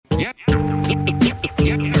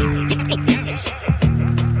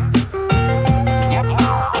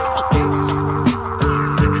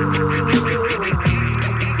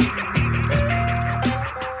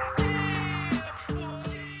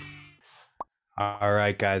All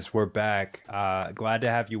right, guys, we're back. Glad to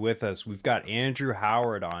have you with us. We've got Andrew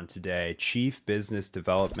Howard on today, Chief Business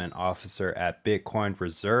Development Officer at Bitcoin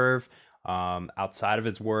Reserve. Outside of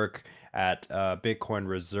his work at Bitcoin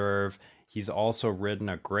Reserve, he's also written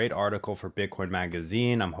a great article for Bitcoin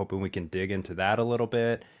Magazine. I'm hoping we can dig into that a little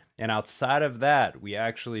bit. And outside of that, we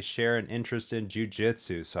actually share an interest in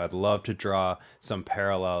jiu-jitsu. So I'd love to draw some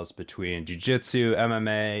parallels between jiu-jitsu,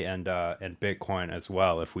 MMA, and Bitcoin as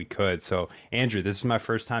well, if we could. So Andrew, this is my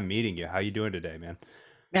first time meeting you. How you doing today, man?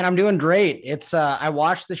 Man, I'm doing great. It's I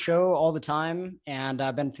watch the show all the time, and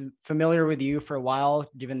I've been familiar with you for a while,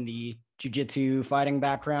 given the jiu-jitsu fighting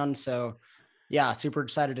background. So, yeah, super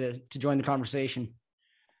excited to join the conversation.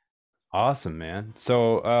 Awesome, man.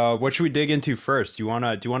 So, what should we dig into first? Do you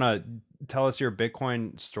wanna tell us your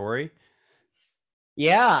Bitcoin story?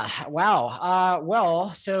 Yeah, wow.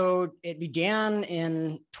 Well, so it began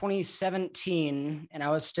in 2017, and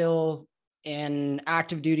I was still in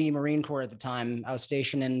active duty Marine Corps at the time. I was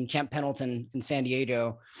stationed in Camp Pendleton in San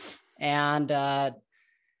Diego, and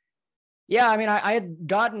yeah, I mean, I had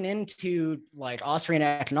gotten into like Austrian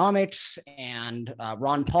economics and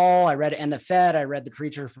Ron Paul. I read End the Fed. I read The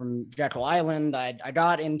Creature from Jekyll Island. I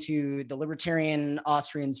got into the libertarian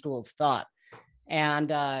Austrian school of thought. And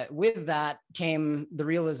with that came the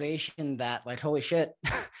realization that, like, holy shit,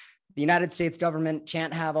 the United States government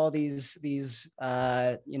can't have all these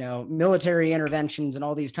military interventions in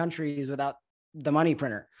all these countries without the money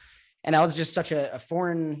printer. And that was just such a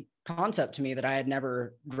foreign concept to me that I had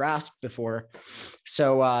never grasped before.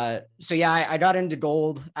 So yeah, I got into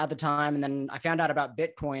gold at the time, and then I found out about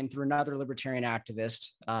Bitcoin through another libertarian activist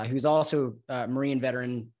who's also a Marine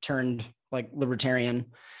veteran turned like libertarian.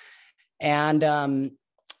 And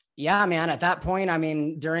yeah, man, at that point, I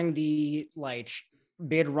mean, during the like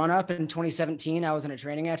big run up in 2017, I was in a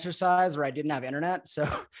training exercise where I didn't have internet. So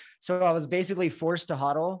I was basically forced to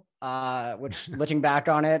huddle, which looking back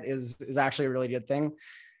on it is actually a really good thing.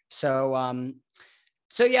 So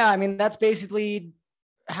yeah, I mean, that's basically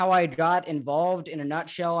how I got involved in a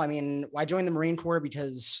nutshell. I mean, I joined the Marine Corps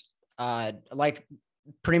because like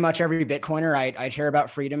pretty much every Bitcoiner, I care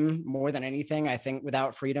about freedom more than anything. I think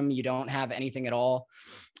without freedom, you don't have anything at all.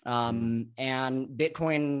 And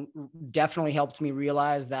Bitcoin definitely helped me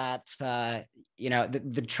realize that,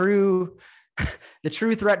 the true, the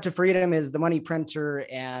true threat to freedom is the money printer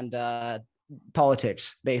and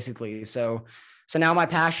politics, basically. So now my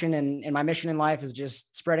passion and my mission in life is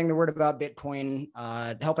just spreading the word about Bitcoin,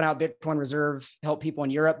 helping out Bitcoin Reserve, help people in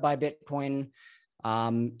Europe buy Bitcoin,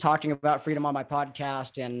 talking about freedom on my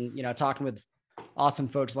podcast, and talking with awesome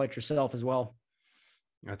folks like yourself as well.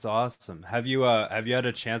 That's awesome. Have you had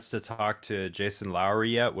a chance to talk to Jason Lowery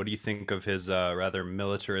yet? What do you think of his rather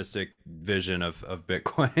militaristic vision of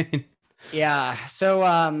Bitcoin? Yeah. So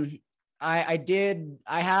I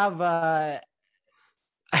have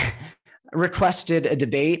requested a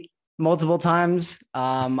debate multiple times.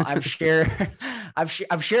 I've shared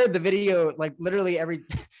I've shared the video like literally every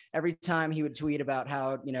time he would tweet about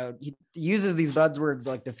how he uses these buzzwords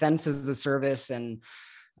like defense as a service, and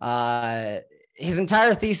his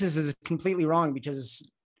entire thesis is completely wrong, because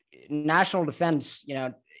national defense,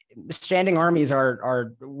 standing armies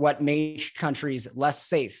are what make countries less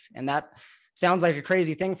safe, and that sounds like a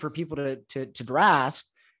crazy thing for people to grasp,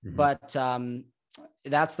 but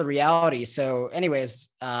that's the reality. So anyways,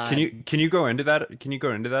 can you go into that? Can you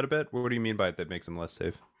go into that a bit? What do you mean by it that makes them less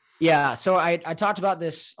safe? Yeah. So I talked about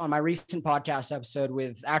this on my recent podcast episode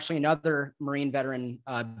with actually another Marine veteran,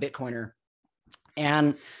 Bitcoiner.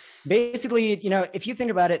 And basically, if you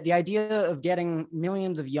think about it, the idea of getting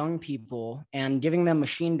millions of young people and giving them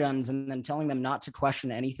machine guns and then telling them not to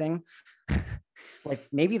question anything, like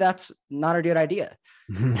maybe that's not a good idea.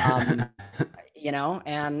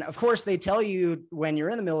 And of course they tell you when you're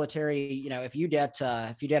in the military, if you get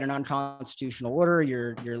an unconstitutional order,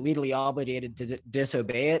 you're legally obligated to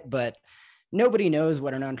disobey it. But nobody knows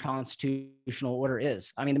what an unconstitutional order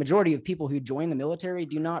is. I mean, the majority of people who join the military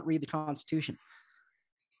do not read the Constitution.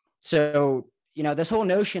 So, this whole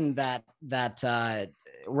notion that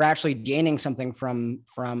we're actually gaining something from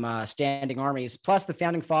standing armies, plus the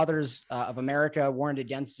founding fathers of America warned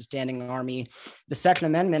against a standing army. The Second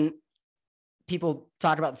Amendment, people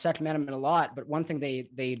talk about the Second Amendment a lot, but one thing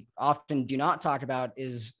they often do not talk about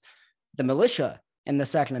is the militia in the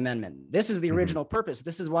Second Amendment. This is the original purpose.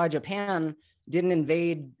 This is why Japan didn't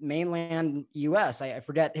invade mainland US. I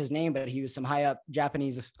forget his name, but he was some high up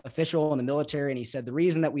Japanese official in the military. And he said the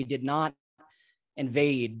reason that we did not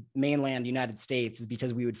invade mainland United States is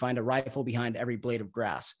because we would find a rifle behind every blade of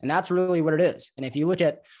grass. And that's really what it is. And if you look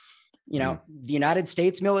at, the United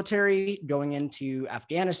States military going into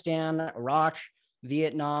Afghanistan, Iraq,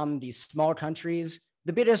 Vietnam, these small countries,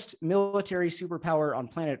 the biggest military superpower on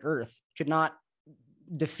planet Earth could not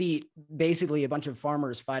defeat basically a bunch of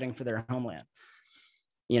farmers fighting for their homeland.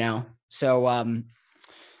 So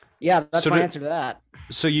yeah, that's my answer to that.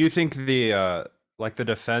 So you think the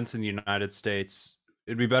defense in the United States,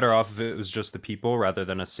 it'd be better off if it was just the people rather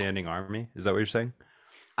than a standing army? Is that what you're saying?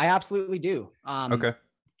 I absolutely do. Okay.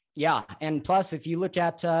 Yeah. And plus, if you look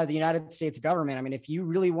at the United States government, I mean, if you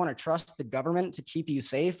really want to trust the government to keep you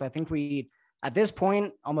safe, I think we, at this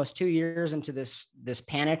point, almost 2 years into this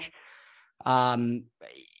panic,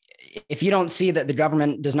 if you don't see that the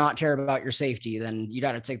government does not care about your safety, then you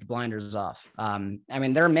got to take the blinders off. I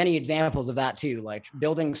mean, there are many examples of that too, like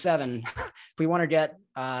Building 7. If we want to get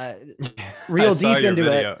real deep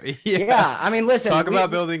into it. Yeah. I mean, listen, talk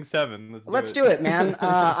about Building 7. Let's do it, man.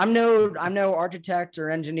 I'm no architect or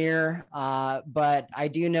engineer, but I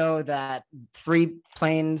do know that 3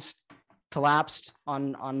 planes collapsed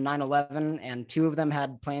on 9/11, and 2 of them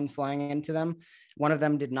had planes flying into them. One of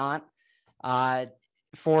them did not.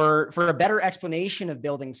 For a better explanation of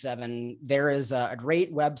Building 7, there is a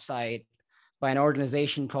great website by an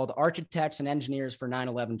organization called Architects and Engineers for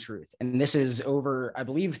 9/11 Truth. And this is over, I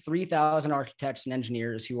believe, 3,000 architects and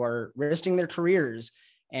engineers who are risking their careers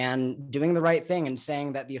and doing the right thing and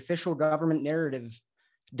saying that the official government narrative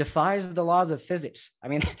defies the laws of physics. I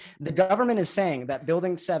mean, the government is saying that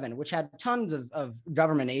Building 7, which had tons of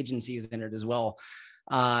government agencies in it as well,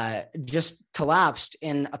 just collapsed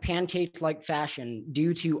in a pancake-like fashion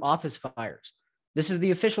due to office fires. This is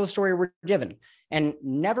the official story we're given. And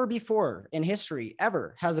never before in history,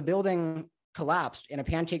 ever, has a building collapsed in a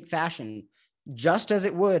pancake fashion, just as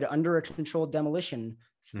it would under a controlled demolition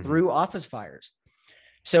through office fires.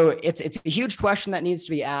 So it's a huge question that needs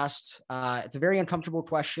to be asked. It's a very uncomfortable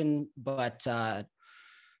question, but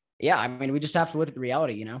yeah, I mean, we just have to look at the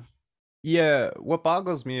reality, Yeah, what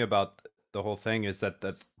boggles me about the whole thing is that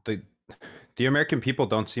the American people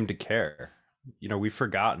don't seem to care. We've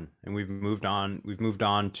forgotten and we've moved on. We've moved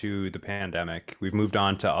on to the pandemic. We've moved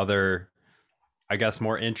on to other, I guess,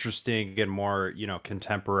 more interesting and more,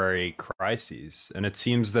 contemporary crises. And it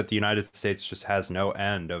seems that the United States just has no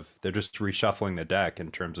end of, they're just reshuffling the deck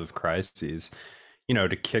in terms of crises,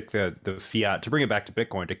 to kick the fiat, to bring it back to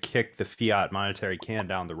Bitcoin, to kick the fiat monetary can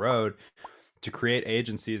down the road, to create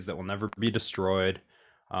agencies that will never be destroyed,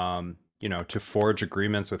 to forge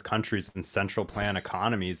agreements with countries and central plan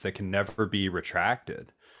economies that can never be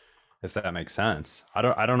retracted, if that makes sense. I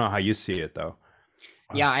don't know how you see it though.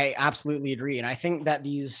 Yeah, I absolutely agree. And I think that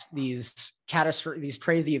these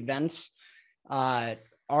crazy events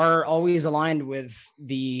are always aligned with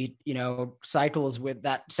the, cycles with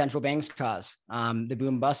that central banks cause, the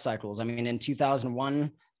boom bust cycles. I mean, in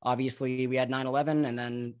 2001, obviously we had 9/11, and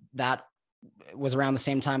then that was around the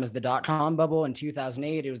same time as the dot-com bubble. In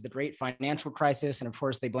 2008, it was the great financial crisis. And of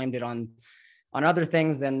course they blamed it on other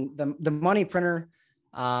things than the money printer.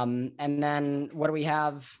 And then what do we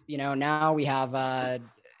have? Now we have,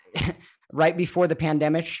 right before the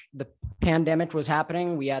pandemic was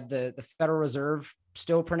happening, we had the Federal Reserve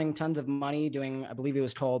still printing tons of money, doing, I believe it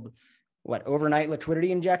was called overnight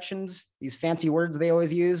liquidity injections, these fancy words they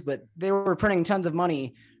always use, but they were printing tons of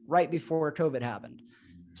money right before COVID happened.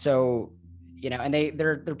 So, and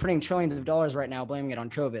they're printing trillions of dollars right now, blaming it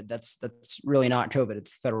on COVID. That's really not COVID.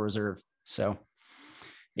 It's the Federal Reserve. So,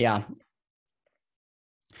 yeah.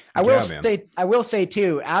 I will say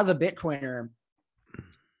too, as a Bitcoiner,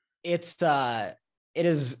 it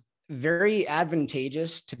is very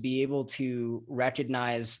advantageous to be able to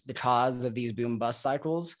recognize the cause of these boom bust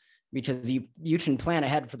cycles, because you can plan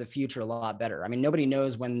ahead for the future a lot better. I mean, nobody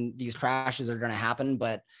knows when these crashes are going to happen,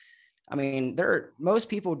 but I mean, most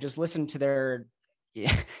people just listen to their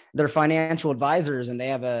financial advisors, and they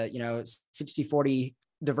have a 60-40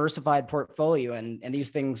 diversified portfolio, and these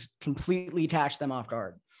things completely catch them off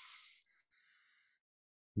guard.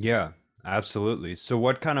 Yeah, absolutely. So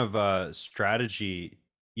what kind of strategy,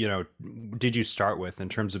 did you start with in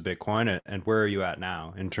terms of Bitcoin, and where are you at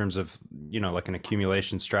now in terms of, like an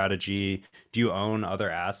accumulation strategy? Do you own other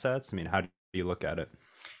assets? I mean, how do you look at it?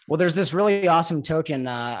 Well, there's this really awesome token.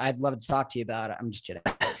 I'd love to talk to you about it. I'm just kidding.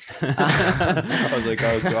 I was like,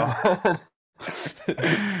 oh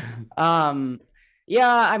God.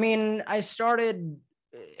 Yeah, I mean, I started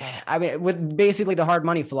with basically the hard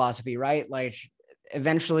money philosophy, right? Like,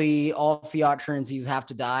 eventually all fiat currencies have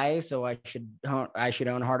to die. So I should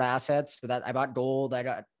own hard assets. So that I bought gold,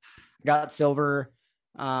 got silver.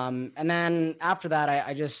 And then after that,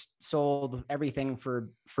 I just sold everything for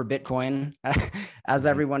Bitcoin, as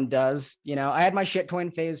everyone does. You know, I had my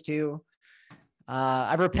shitcoin phase too.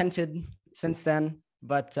 I've repented since then,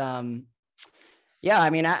 but yeah, I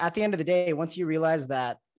mean, at the end of the day, once you realize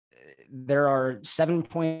that there are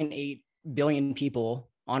 7.8 billion people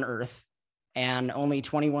on Earth and only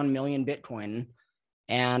 21 million Bitcoin,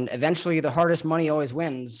 and eventually the hardest money always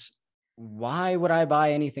wins, why would I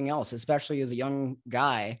buy anything else, especially as a young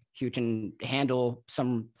guy who can handle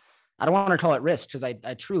some, I don't want to call it risk, because I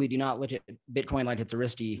truly do not look at Bitcoin like it's a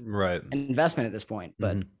risky investment at this point,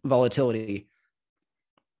 but volatility.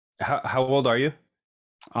 How old are you?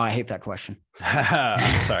 Oh, I hate that question.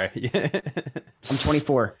 I'm sorry. I'm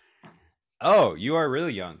 24. Oh, you are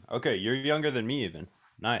really young. Okay, you're younger than me even.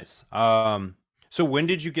 Nice. So when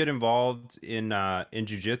did you get involved in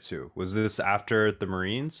jiu-jitsu? Was this after the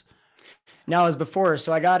Marines? No, it was before.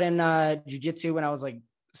 So I got in jiu-jitsu when I was like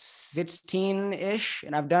 16-ish,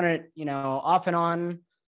 and I've done it, you know, off and on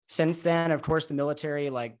since then. Of course, the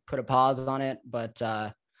military like put a pause on it, but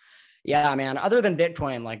yeah, man, other than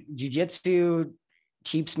Bitcoin, like jiu-jitsu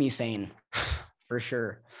keeps me sane for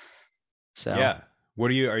sure. So yeah. What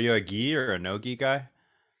are you a gi or a no gi guy?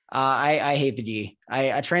 I hate the gi.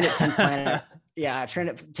 I trained at 10th Planet. Yeah, I trained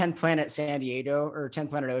at 10th Planet San Diego, or 10th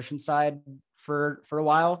Planet Oceanside for a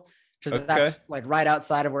while, because that's like right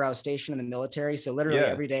outside of where I was stationed in the military. So literally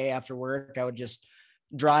every day after work, I would just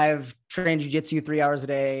drive, train jiu-jitsu 3 hours a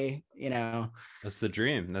day, you know. That's the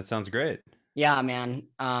dream. That sounds great. Yeah, man.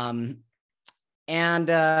 And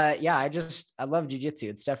yeah, I love jiu-jitsu.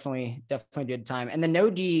 It's definitely a good time. And the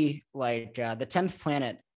no-gi, like the 10th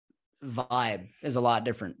Planet vibe is a lot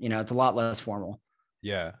different. You know, it's a lot less formal.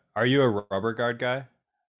 Yeah. Are you a rubber guard guy?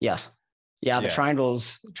 Yes. Yeah, the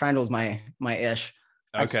triangle's my ish.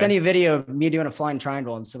 Okay. I sent you a video of me doing a flying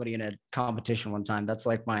triangle and somebody in a competition one time. That's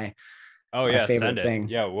like my favorite thing.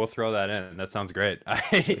 Yeah, we'll throw that in. That sounds great.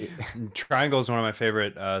 Triangle is one of my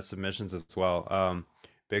favorite submissions as well.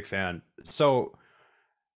 Big fan. So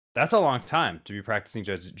that's a long time to be practicing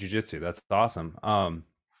jiu-jitsu. That's awesome.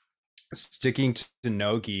 Sticking to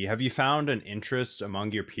no-gi, have you found an interest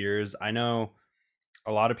among your peers? I know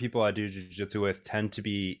a lot of people I do jiu-jitsu with tend to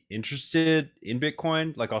be interested in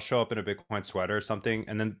Bitcoin. Like I'll show up in a Bitcoin sweater or something,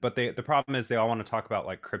 and then the problem is they all want to talk about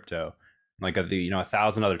like crypto, like the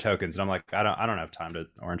 1,000 other tokens, and I'm like, I don't have time to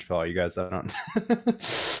orange pill all you guys. I don't.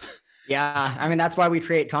 Yeah, I mean that's why we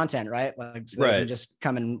create content, right? Like so they can just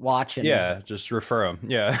come and watch and just refer them.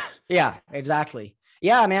 Yeah. Yeah, exactly.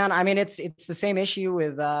 Yeah, man. I mean, it's the same issue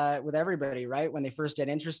with everybody, right? When they first get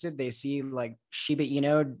interested, they see like Shiba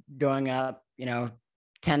Inu going up,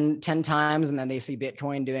 10 times, and then they see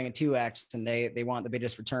Bitcoin doing a 2x, and they want the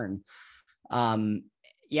biggest return.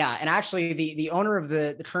 Yeah, and actually, the owner of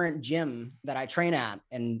the current gym that I train at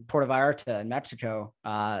in Puerto Vallarta in Mexico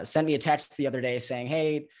sent me a text the other day saying,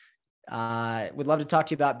 "Hey, would love to talk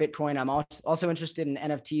to you about Bitcoin. I'm also interested in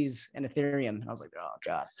NFTs and Ethereum." And I was like, oh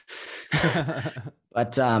God.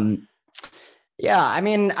 But yeah, I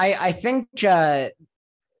mean, I think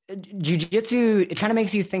jiu-jitsu, it kind of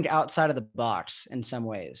makes you think outside of the box in some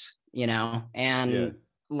ways, and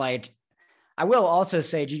like, I will also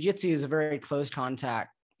say jiu-jitsu is a very close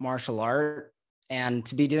contact martial art, and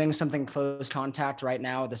to be doing something close contact right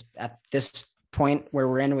now, at this point where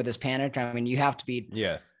we're in with this panic, I mean, you have to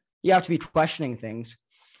be questioning things.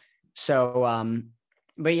 So,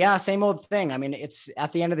 but yeah, same old thing. I mean, it's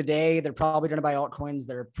at the end of the day, they're probably going to buy altcoins.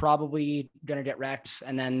 They're probably going to get wrecked.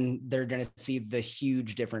 And then they're going to see the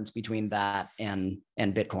huge difference between that and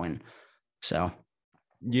Bitcoin. So,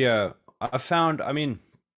 yeah, I found, I mean,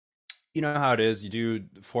 you know how it is. You do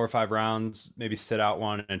 4 or 5 rounds, maybe sit out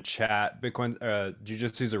one and chat. Bitcoin,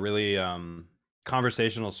 jiu-jitsu is a really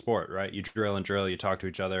conversational sport, right? You drill and drill, you talk to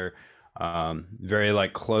each other. Very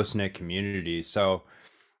like close-knit community. So,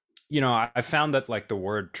 I found that like the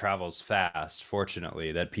word travels fast,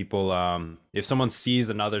 fortunately, that people, if someone sees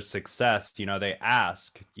another success, they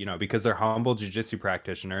ask, because they're humble jiu-jitsu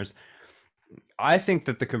practitioners. I think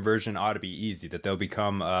that the conversion ought to be easy, that they'll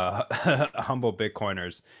become humble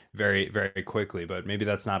Bitcoiners very, very quickly, but maybe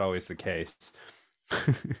that's not always the case.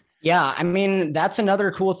 Yeah. I mean, that's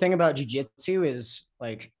another cool thing about jiu-jitsu is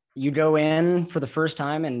like, you go in for the first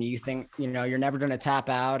time and you think, you're never going to tap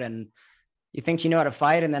out, and you think you know how to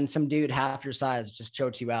fight, and then some dude half your size just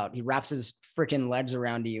chokes you out. He wraps his freaking legs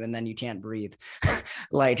around you, and then you can't breathe.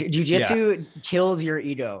 Like jiu-jitsu kills your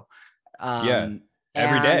ego.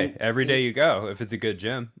 Every day you go, if it's a good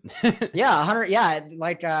gym. Yeah. 100. Yeah.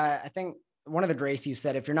 Like, I think one of the Gracies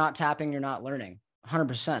said, if you're not tapping, you're not learning.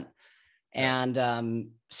 100%. Yeah. And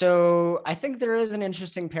so I think there is an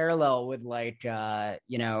interesting parallel with like,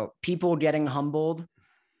 people getting humbled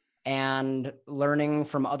and learning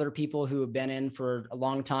from other people who have been in for a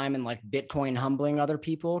long time, and like Bitcoin humbling other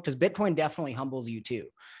people, because Bitcoin definitely humbles you too,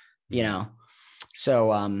 you know?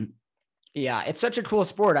 So, yeah, it's such a cool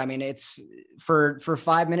sport. I mean, it's for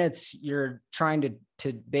 5 minutes, you're trying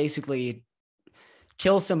to basically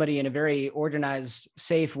kill somebody in a very organized,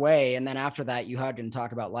 safe way. And then after that, you hug and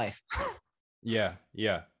talk about life. Yeah,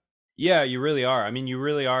 yeah, yeah. You really are. I mean, you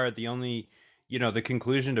really are the only. The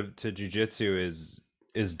conclusion to jujitsu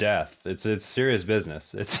is death. It's serious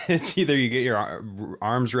business. It's either you get your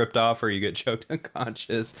arms ripped off or you get choked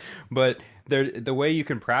unconscious. But the way you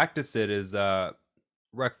can practice it is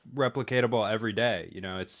replicatable every day.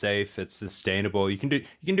 It's safe. It's sustainable. You can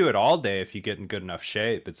do it all day if you get in good enough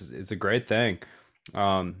shape. It's a great thing.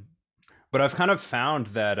 Um, but I've kind of found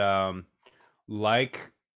that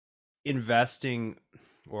like investing,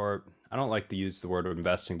 or I don't like to use the word of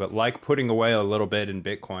investing, but like putting away a little bit in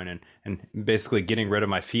Bitcoin and basically getting rid of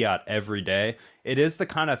my fiat every day, it is the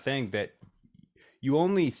kind of thing that you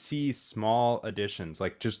only see small additions,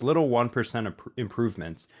 like just little 1%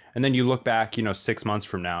 improvements. And then you look back, 6 months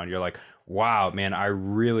from now and you're like, wow, man, I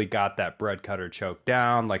really got that bread cutter choked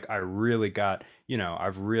down. Like I really got,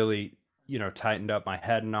 I've really, tightened up my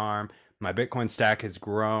head and arm. My Bitcoin stack has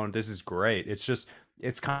grown. This is great.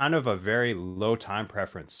 It's kind of a very low time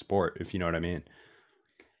preference sport, if you know what I mean.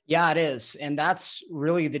 Yeah, it is. And that's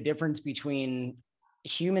really the difference between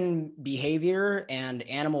human behavior and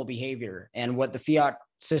animal behavior. And what the fiat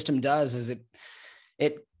system does is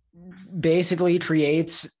it basically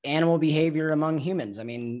creates animal behavior among humans. I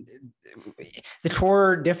mean, the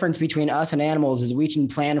core difference between us and animals is we can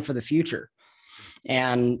plan for the future.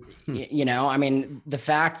 And, I mean, the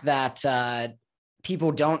fact that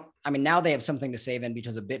people don't, I mean, now they have something to save in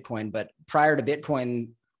because of Bitcoin, but prior to Bitcoin,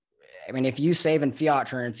 I mean, if you save in fiat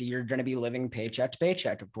currency, you're going to be living paycheck to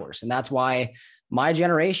paycheck, of course. And that's why my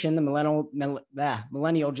generation, the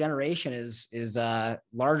millennial generation is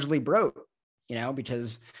largely broke,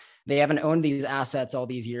 because they haven't owned these assets all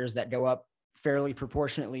these years that go up fairly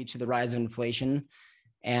proportionately to the rise of inflation.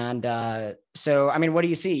 And so, I mean, what do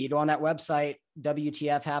you see? You go on that website,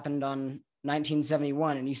 WTF happened on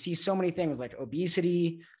 1971, and you see so many things like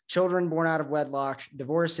obesity, children born out of wedlock,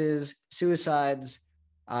 divorces, suicides,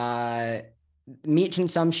 meat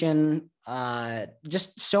consumption,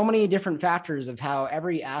 just so many different factors of how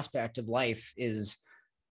every aspect of life is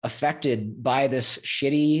affected by this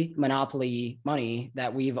shitty monopoly money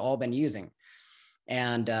that we've all been using.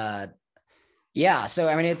 And yeah, so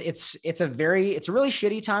I mean, it's a really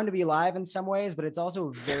shitty time to be alive in some ways, but it's also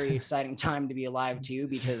a very exciting time to be alive too,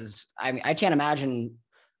 because I mean, I can't imagine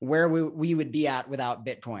where we would be at without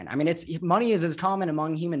Bitcoin. I mean, money is as common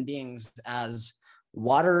among human beings as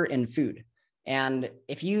water and food. And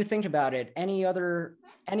if you think about it, any other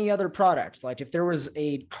product, like if there was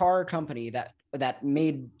a car company that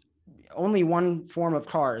made only one form of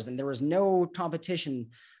cars and there was no competition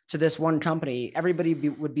to this one company, everybody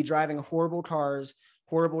would be driving horrible cars,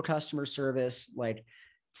 horrible customer service. Like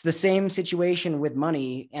it's the same situation with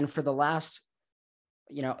money. And for the last,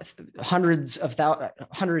 hundreds of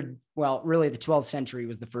well, really the 12th century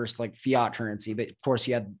was the first like fiat currency, but of course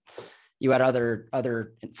you had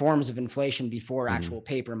other forms of inflation before actual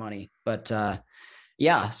paper money. But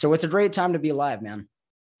yeah, so it's a great time to be alive, man.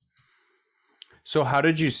 So how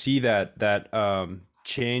did you see that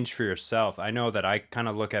change for yourself? I know that I kind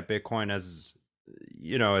of look at Bitcoin as,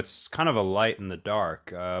 it's kind of a light in the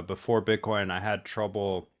dark. Before Bitcoin, I had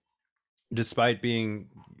trouble, despite being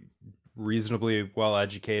reasonably well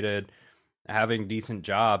educated, having decent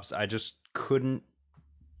jobs. I just couldn't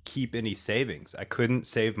keep any savings. I couldn't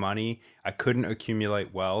save money. I couldn't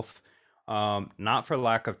accumulate wealth. Not for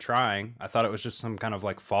lack of trying. I thought it was just some kind of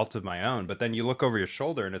like fault of my own. But then you look over your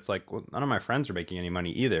shoulder and it's like, well, none of my friends are making any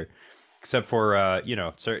money either, except for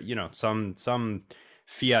some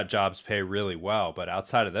fiat jobs pay really well. But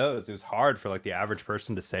outside of those, it was hard for like the average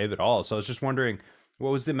person to save at all. So I was just wondering,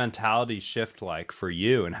 what was the mentality shift like for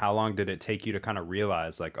you, and how long did it take you to kind of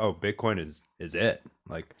realize like, oh, Bitcoin is it?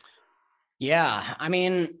 Like, yeah, I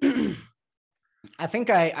mean, I think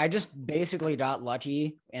I just basically got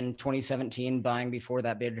lucky in 2017 buying before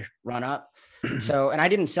that big run up. So, and I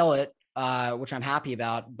didn't sell it, which I'm happy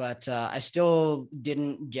about, but I still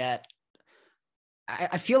didn't get.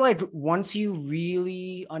 I feel like once you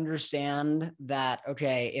really understand that,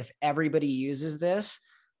 okay, if everybody uses this,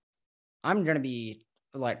 I'm going to be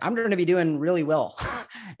doing really well.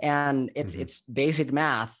 And it's basic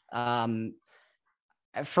math.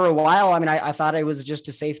 For a while, I mean, I thought it was just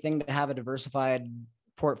a safe thing to have a diversified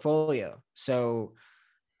portfolio. So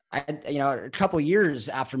a couple years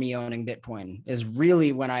after me owning Bitcoin is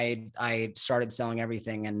really when I started selling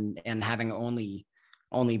everything and having only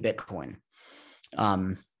Bitcoin.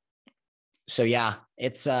 So yeah,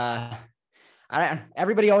 it's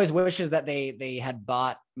everybody always wishes that they had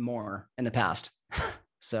bought more in the past.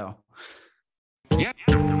 So Yep.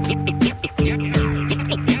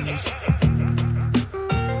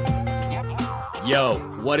 Yo,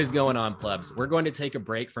 what is going on, plebs? We're going to take a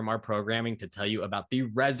break from our programming to tell you about the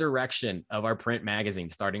resurrection of our print magazine,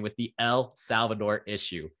 starting with the El Salvador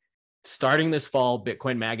issue. Starting this fall,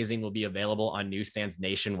 Bitcoin Magazine will be available on newsstands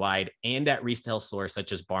nationwide and at retail stores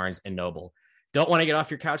such as Barnes and Noble. Don't want to get off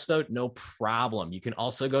your couch, though? No problem. You can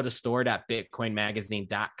also go to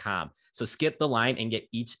store.bitcoinmagazine.com. So skip the line and get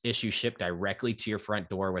each issue shipped directly to your front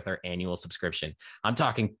door with our annual subscription. I'm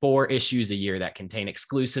talking 4 issues a year that contain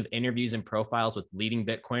exclusive interviews and profiles with leading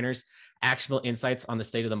Bitcoiners, actionable insights on the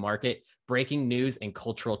state of the market, breaking news and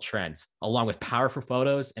cultural trends, along with powerful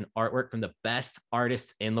photos and artwork from the best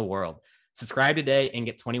artists in the world. Subscribe today and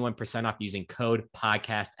get 21% off using code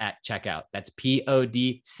podcast at checkout. That's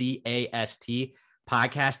PODCAST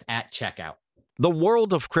podcast at checkout. The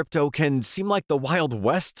world of crypto can seem like the Wild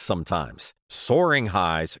West sometimes. Soaring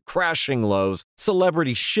highs, crashing lows,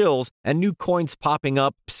 celebrity shills, and new coins popping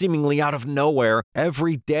up seemingly out of nowhere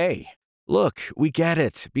every day. Look, we get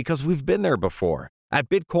it because we've been there before. At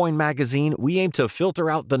Bitcoin Magazine, we aim to filter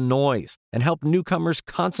out the noise and help newcomers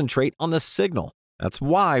concentrate on the signal. That's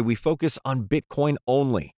why we focus on Bitcoin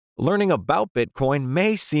only. Learning about Bitcoin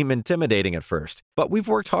may seem intimidating at first, but we've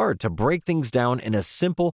worked hard to break things down in a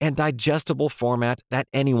simple and digestible format that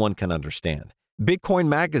anyone can understand. Bitcoin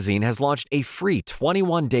Magazine has launched a free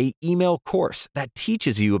 21-day email course that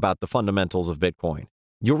teaches you about the fundamentals of Bitcoin.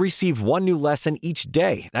 You'll receive one new lesson each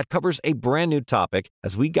day that covers a brand new topic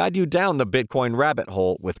as we guide you down the Bitcoin rabbit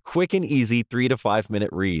hole with quick and easy 3 to 5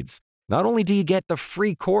 minute reads. Not only do you get the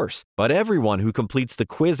free course, but everyone who completes the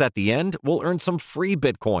quiz at the end will earn some free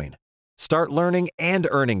Bitcoin. Start learning and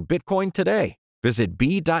earning Bitcoin today. Visit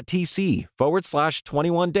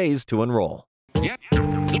b.tc/21 days to enroll.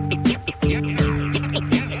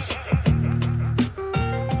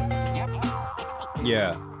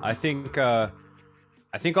 Yeah, I think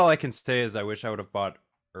all I can say is I wish I would have bought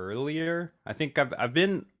earlier. I think I've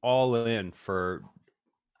been all in for.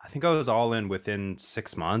 I think I was all in within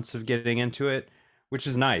 6 months of getting into it, which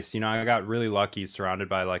is nice. I got really lucky, surrounded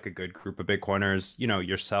by like a good group of Bitcoiners.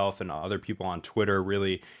 Yourself and other people on Twitter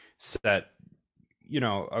really set,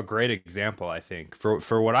 a great example, I think,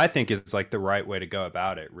 for what I think is like the right way to go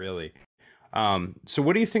about it, really. So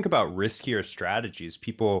what do you think about riskier strategies?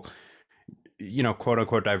 People, quote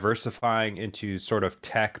unquote, diversifying into sort of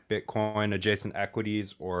tech, Bitcoin adjacent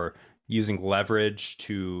equities, or using leverage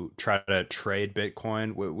to try to trade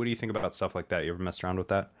Bitcoin. What do you think about stuff like that? You ever messed around with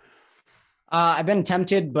that? I've been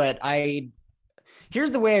tempted, but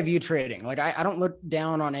here's the way I view trading. Like I don't look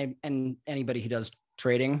down on anybody who does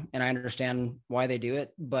trading, and I understand why they do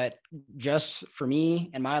it. But just for me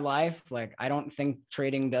and my life, like I don't think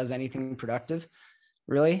trading does anything productive,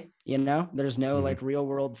 really. There's no like real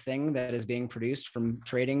world thing that is being produced from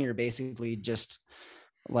trading. You're basically just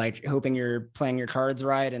like hoping you're playing your cards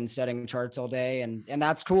right and setting charts all day. And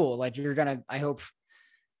that's cool. Like I hope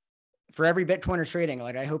for every Bitcoiner trading,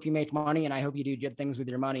 like I hope you make money and I hope you do good things with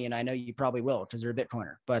your money. And I know you probably will because you're a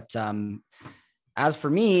Bitcoiner. But as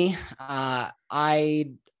for me, I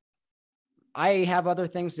have other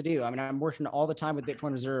things to do. I mean, I'm working all the time with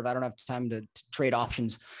Bitcoin Reserve. I don't have time to trade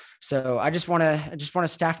options. So I just want to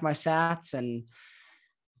stack my sats and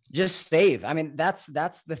just save. I mean, that's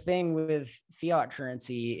the thing with fiat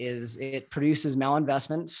currency is it produces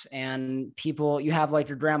malinvestments, and you have like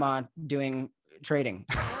your grandma doing trading.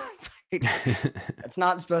 It's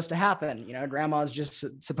not supposed to happen. Grandma's just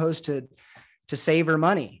supposed to save her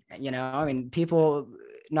money. I mean,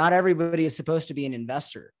 not everybody is supposed to be an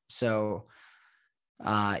investor. So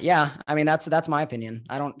yeah, I mean, that's my opinion.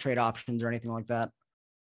 I don't trade options or anything like that.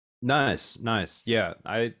 Nice. Yeah.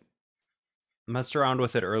 I messed around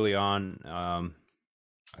with it early on.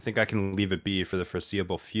 I think I can leave it be for the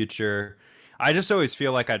foreseeable future. I just always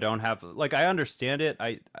feel like I don't have, like, I understand it.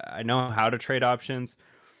 I know how to trade options.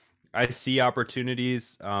 I see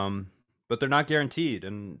opportunities, but they're not guaranteed.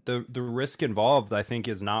 And the risk involved, I think,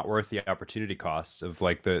 is not worth the opportunity cost of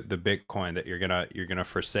like the Bitcoin that you're gonna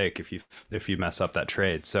forsake if you mess up that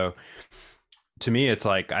trade. So to me, it's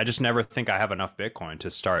like, I just never think I have enough Bitcoin to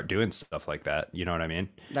start doing stuff like that. You know what I mean?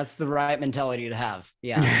 That's the right mentality to have.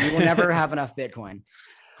 Yeah. You will never have enough Bitcoin.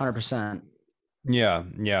 100%. Yeah,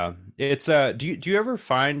 yeah. It's do you ever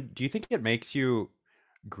find do you think it makes you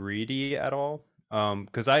greedy at all?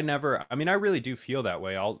 Because I mean I really do feel that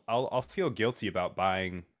way. I'll feel guilty about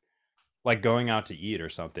buying, like going out to eat or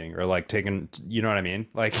something, or like taking, you know what I mean?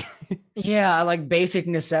 Like Yeah, like basic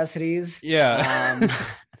necessities. yeah.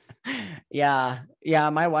 Yeah.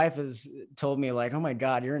 My wife has told me like, oh my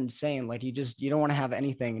God, you're insane. Like you don't want to have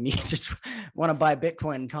anything and you just want to buy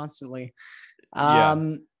Bitcoin constantly. Yeah.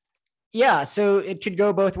 Um, yeah, so it could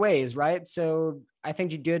go both ways, right? So I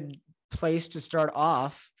think a good place to start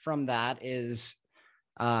off from that is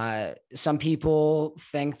some people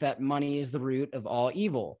think that money is the root of all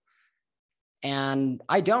evil. And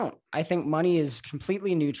I don't. I think money is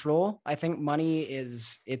completely neutral. I think money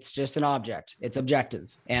it's just an object. It's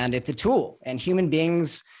objective and it's a tool. And human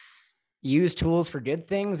beings use tools for good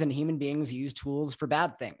things and human beings use tools for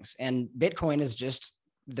bad things. And Bitcoin is just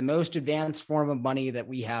the most advanced form of money that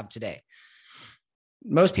we have today.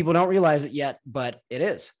 Most people don't realize it yet, but it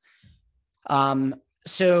is.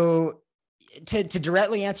 So to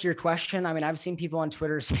directly answer your question, I mean, I've seen people on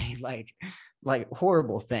Twitter say like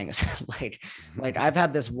horrible things. like I've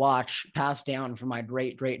had this watch passed down from my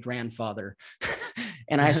great grandfather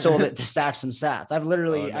and I sold it to stack some sats. I've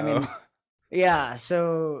literally, Oh I no. mean, yeah.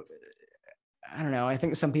 So I don't know. I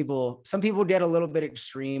think some people get a little bit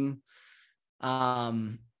extreme.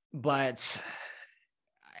 But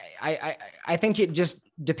I think it just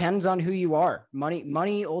depends on who you are.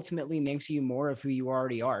 Money ultimately makes you more of who you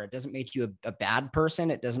already are. It doesn't make you a bad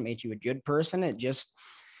person. It doesn't make you a good person. It just,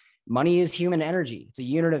 money is human energy. It's a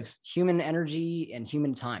unit of human energy and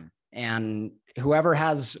human time. And whoever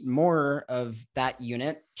has more of that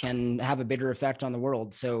unit can have a bigger effect on the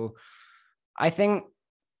world. So I think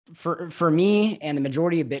for me and the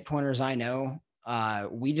majority of Bitcoiners I know,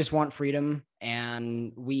 we just want freedom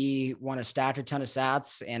and we want to stack a ton of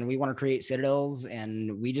sats and we want to create citadels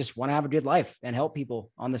and we just want to have a good life and help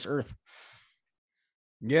people on this earth.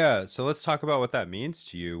 Yeah, so let's talk about what that means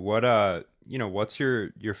to you. What what's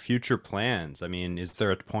your future plans? I mean, is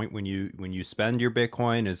there a point when you spend your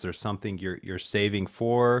Bitcoin, is there something you're saving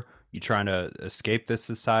for? You trying to escape this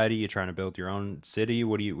society? You trying to build your own city?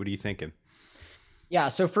 What are you thinking? Yeah.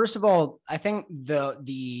 So first of all, I think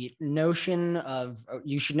the notion of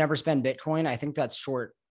you should never spend Bitcoin, I think that's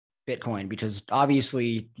short Bitcoin because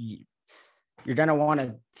obviously you're going to want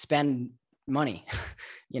to spend money,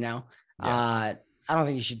 you know? Yeah. I don't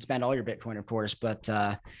think you should spend all your Bitcoin, of course, but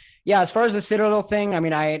yeah, as far as the Citadel thing, I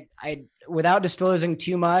mean, without disclosing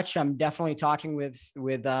too much, I'm definitely talking with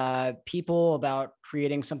people about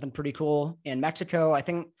creating something pretty cool in Mexico. I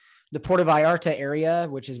think the Puerto Vallarta area,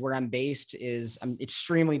 which is where I'm based, I'm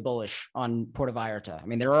extremely bullish on Puerto Vallarta. I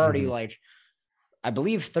mean, there are already Mhm. like, I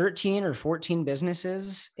believe 13 or 14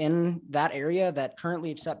 businesses in that area that currently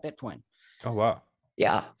accept Bitcoin. Oh wow.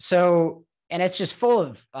 Yeah. So, and it's just full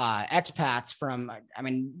of expats from, I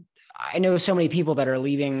mean, I know so many people that are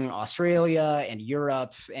leaving Australia and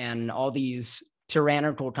Europe and all these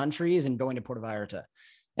tyrannical countries and going to Puerto Vallarta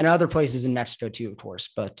and other places in Mexico too, of course.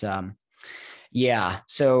 But yeah,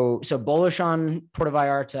 so bullish on Puerto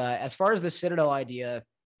Vallarta. As far as the Citadel idea,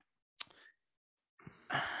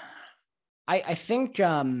 I think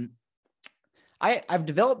I've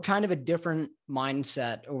developed kind of a different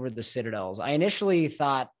mindset over the Citadels. I initially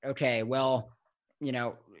thought, okay, well, you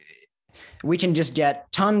know, we can just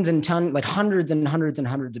get tons and tons, like hundreds and hundreds and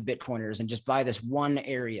hundreds of Bitcoiners and just buy this one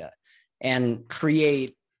area and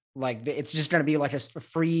create like it's just going to be like a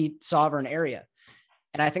free sovereign area.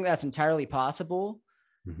 And I think that's entirely possible.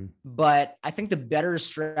 Mhm. But I think the better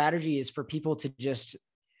strategy is for people to just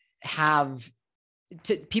have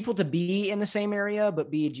people to be in the same area,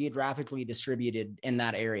 but be geographically distributed in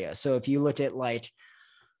that area. So if you look at like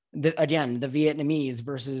the Vietnamese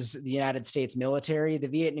versus the United States military, the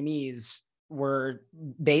Vietnamese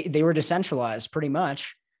they were decentralized pretty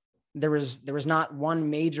much. There was not one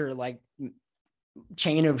major like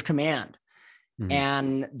chain of command. Mhm.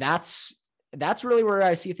 And that's really where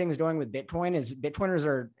I see things going with Bitcoin is Bitcoiners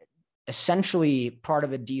are essentially part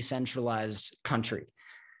of a decentralized country.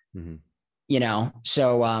 Mhm. You know,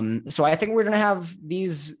 so I think we're going to have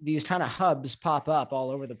these kind of hubs pop up all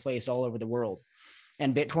over the place, all over the world,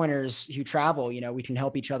 and Bitcoiners who travel, you know, we can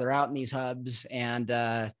help each other out in these hubs. And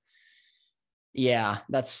yeah,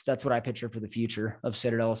 that's what I picture for the future of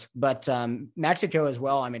Citadels. But Mexico as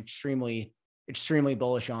well, I'm extremely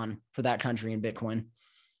bullish on for that country in Bitcoin.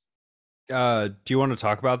 Do you want to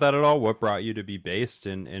talk about that at all? What brought you to be based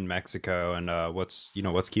in Mexico, and what's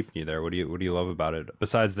keeping you there? What do you love about it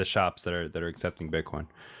besides the shops that are accepting Bitcoin?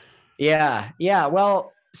 Yeah.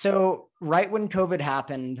 Well, so right when COVID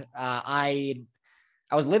happened, I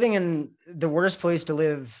I was living in the worst place to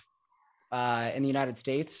live in the United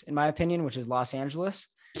States, in my opinion, which is Los Angeles.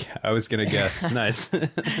 Yeah, I was gonna guess. Nice.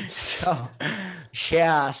 So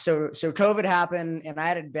yeah, so COVID happened, and I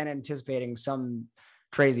had been anticipating some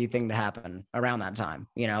crazy thing to happen around that time,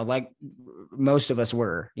 like most of us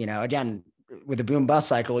were, again, with the boom bust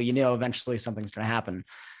cycle, eventually something's going to happen.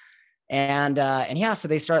 And yeah, so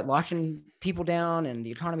they start locking people down and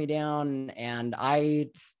the economy down. And I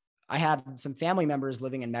had some family members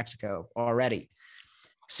living in Mexico already.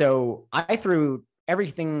 So I threw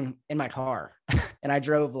everything in my car and I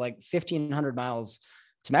drove like 1,500 miles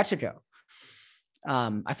to Mexico.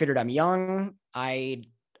 I figured I'm young. I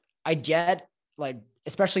get, like,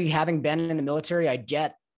 especially having been in the military, I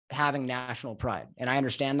get having national pride, and I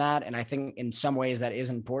understand that. And I think in some ways that is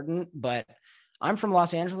important, but I'm from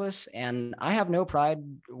Los Angeles and I have no pride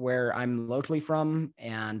where I'm locally from.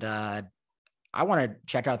 And I want to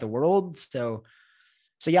check out the world. So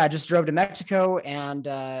yeah, I just drove to Mexico, and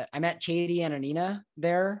I met Katie and Anina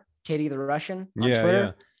there, Katie the Russian on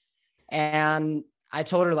Twitter. Yeah. And I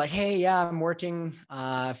told her, like, hey, yeah, I'm working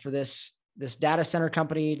for this data center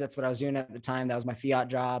company. That's what I was doing at the time. That was my fiat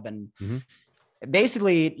job. And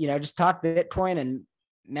basically, just talked Bitcoin and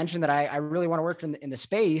mentioned that I really want to work in the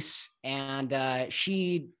space. And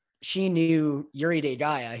she knew Yuri De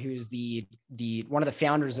Gaia, who's the one of the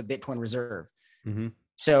founders of Bitcoin Reserve. Mm-hmm.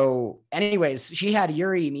 So anyways, she had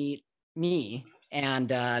Yuri meet me,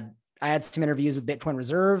 and I had some interviews with Bitcoin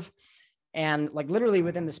Reserve. And like literally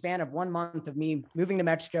within the span of 1 month of me moving to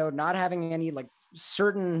Mexico, not having any like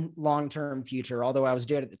certain long-term future, although I was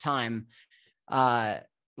doing it at the time,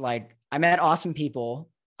 like I met awesome people.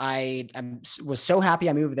 I was so happy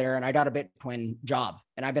I moved there, and I got a Bitcoin job,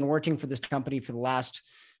 and I've been working for this company for the last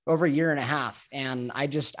over 1.5 years. And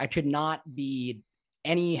I could not be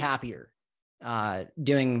any happier I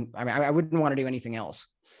wouldn't want to do anything else.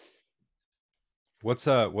 What's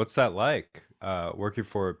that like, working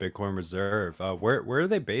for Bitcoin Reserve? Where are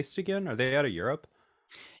they based again? Are they out of Europe?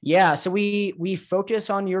 Yeah, so we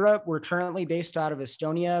focus on Europe. We're currently based out of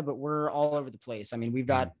Estonia, but we're all over the place. I mean, we've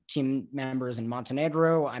got team members in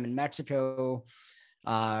Montenegro. I'm in Mexico,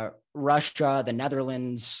 Russia, the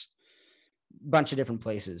Netherlands, bunch of different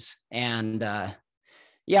places. And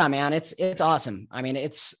yeah, man, it's awesome. I mean,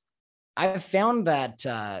 I've found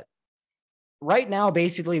that right now,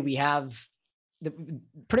 basically, we have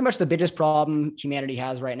pretty much the biggest problem humanity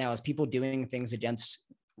has right now is people doing things against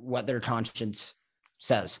what their conscience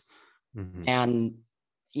says. Mm-hmm. And,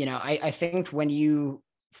 I think when you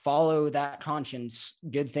follow that conscience,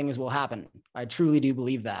 good things will happen. I truly do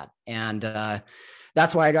believe that. And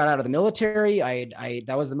that's why I got out of the military.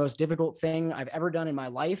 That was the most difficult thing I've ever done in my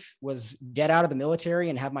life, was get out of the military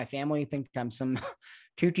and have my family think I'm some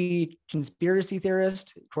kooky conspiracy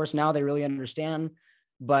theorist. Of course, now they really understand,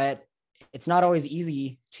 but it's not always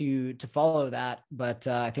easy to follow that. But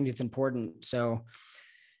I think it's important. So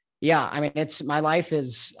yeah, I mean, my life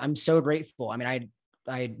is, I'm so grateful. I mean,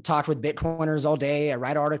 I talked with Bitcoiners all day. I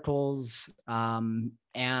write articles,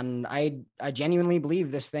 and I genuinely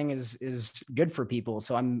believe this thing is good for people.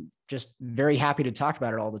 So I'm just very happy to talk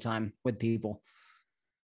about it all the time with people.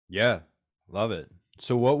 Yeah, love it.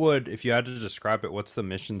 So if you had to describe it, what's the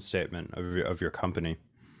mission statement of your company?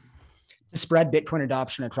 To spread Bitcoin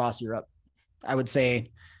adoption across Europe. I would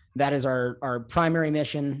say that is our primary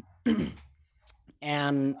mission.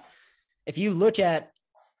 And if you look at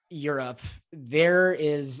Europe,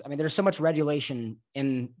 there's so much regulation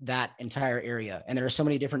in that entire area. And there are so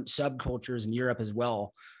many different subcultures in Europe as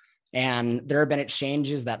well. And there have been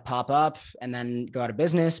exchanges that pop up and then go out of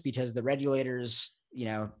business because the regulators,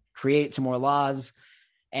 create some more laws.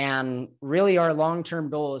 And really our long-term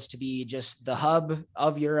goal is to be just the hub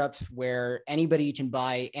of Europe where anybody can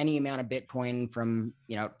buy any amount of Bitcoin from,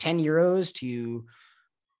 10 euros to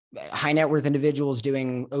high net worth individuals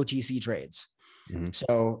doing OTC trades. Mm-hmm.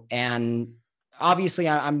 So, and obviously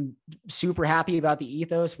I'm super happy about the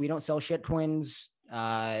ethos. We don't sell shit coins.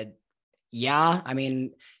 Yeah. I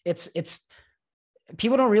mean, it's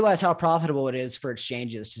people don't realize how profitable it is for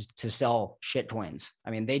exchanges to sell shit coins.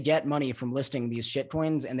 I mean, they get money from listing these shit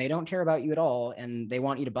coins and they don't care about you at all. And they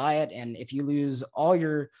want you to buy it. And if you lose all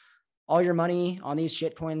your money on these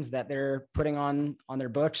shit coins that they're putting on their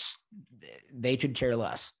books, they could care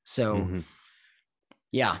less. So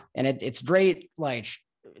yeah. And it's great, like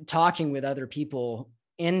talking with other people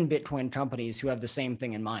in Bitcoin companies who have the same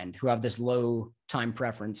thing in mind, who have this low time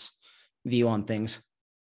preference view on things.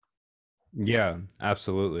 Yeah,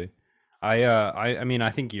 absolutely. I mean,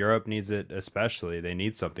 I think Europe needs it, especially. They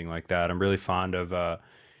need something like that. I'm really fond of,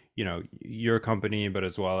 your company, but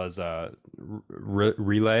as well as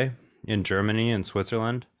Relay. in Germany and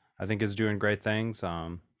Switzerland, I think is doing great things.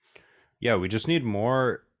 Yeah, we just need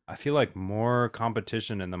more. I feel like more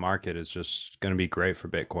competition in the market is just going to be great for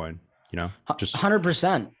Bitcoin. Just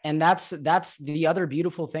 100%. And that's the other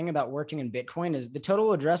beautiful thing about working in Bitcoin is the total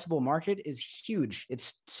addressable market is huge.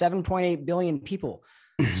 It's 7.8 billion people.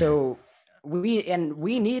 So we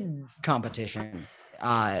need competition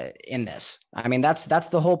in this. I mean, that's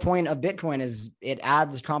the whole point of Bitcoin is it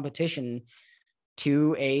adds competition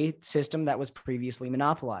to a system that was previously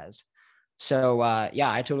monopolized. So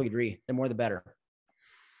yeah, I totally agree. The more, the better.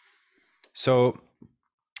 So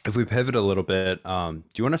if we pivot a little bit, do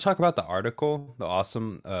you want to talk about the article, the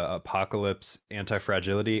awesome Apocalypse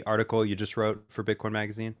Anti-Fragility article you just wrote for Bitcoin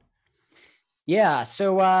Magazine? Yeah.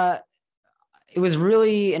 So it was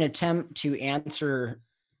really an attempt to answer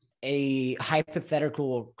a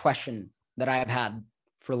hypothetical question that I've had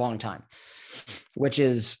for a long time, which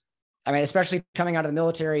is, I mean, especially coming out of the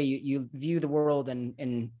military, you view the world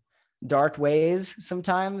in dark ways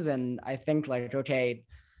sometimes. And I think like, okay,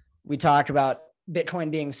 we talked about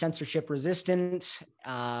Bitcoin being censorship resistant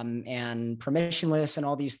and permissionless and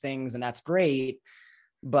all these things, and that's great.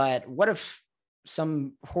 But what if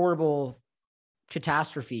some horrible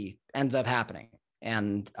catastrophe ends up happening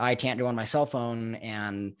and I can't go on my cell phone?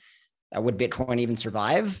 And would Bitcoin even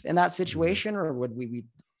survive in that situation, or would we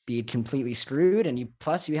be completely screwed? And you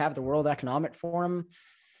have the World Economic Forum.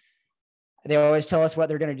 They always tell us what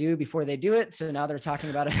they're going to do before they do it. So now they're talking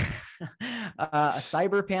about a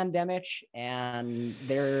cyber pandemic, and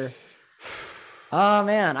they're, oh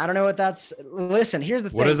man, I don't know what that's. Listen, here's the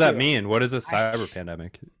thing. What does that mean? What is a cyber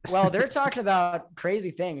pandemic? Well, they're talking about crazy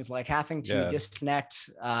things like having to disconnect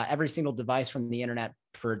every single device from the internet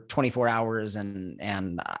for 24 hours.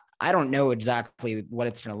 And I don't know exactly what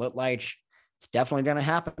it's going to look like. It's definitely going to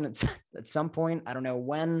happen at some point. I don't know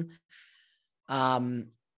when.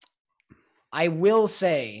 I will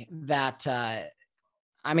say that,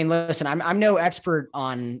 I mean, listen, I'm no expert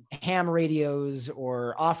on ham radios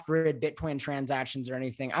or off-grid Bitcoin transactions or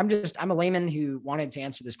anything. I'm a layman who wanted to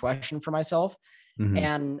answer this question for myself. Mm-hmm.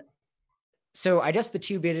 And so I guess the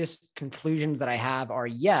two biggest conclusions that I have are,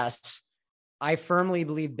 yes, I firmly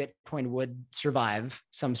believe Bitcoin would survive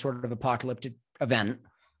some sort of apocalyptic event.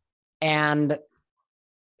 And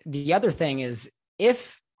the other thing is,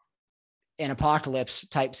 if an apocalypse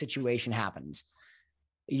type situation happens,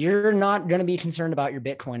 you're not going to be concerned about your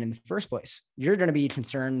Bitcoin in the first place. You're going to be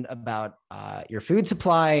concerned about your food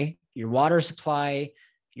supply, your water supply,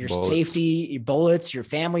 your safety, your bullets, your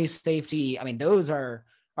family's safety. I mean, those are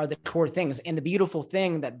the core things. And the beautiful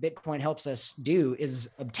thing that Bitcoin helps us do is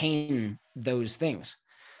obtain those things.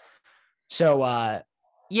 So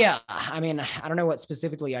yeah, I mean, I don't know what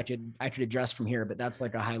specifically I could address from here, but that's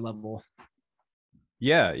like a high level.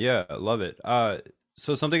 Yeah, I love it.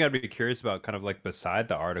 So something I'd be curious about, kind of like beside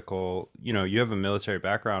the article, you have a military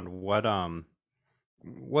background.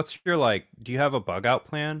 What's your, like, do you have a bug out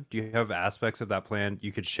plan? Do you have aspects of that plan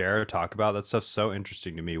you could share or talk about? That stuff's so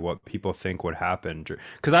interesting to me, what people think would happen.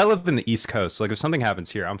 Because I live in the East Coast. Like, if something happens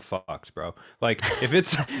here, I'm fucked, bro. Like, if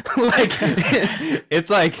it's like, it's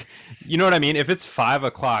like, you know what I mean? If it's 5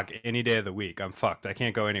 o'clock any day of the week, I'm fucked. I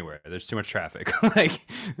can't go anywhere. There's too much traffic. Like,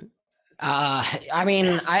 I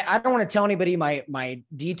mean, I don't want to tell anybody my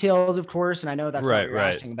details, of course, and I know that's what you're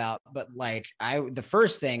asking about, but like the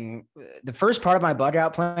first part of my bug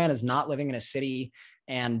out plan is not living in a city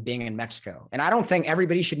and being in Mexico. And I don't think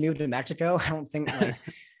everybody should move to Mexico. I don't think like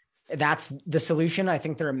that's the solution. I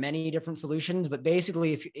think there are many different solutions, but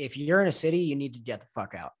basically if you're in a city, you need to get the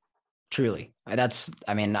fuck out. Truly.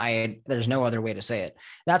 There's no other way to say it.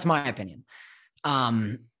 That's my opinion.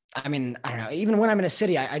 I mean, I don't know, even when I'm in a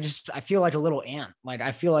city, I feel like a little ant. Like,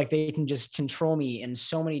 I feel like they can just control me in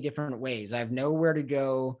so many different ways. I have nowhere to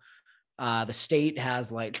go. The state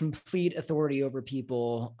has like complete authority over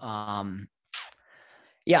people.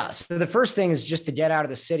 Yeah. So the first thing is just to get out of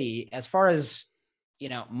the city. As far as,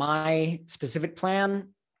 my specific plan,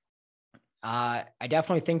 I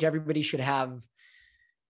definitely think everybody should have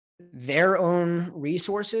their own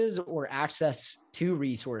resources or access to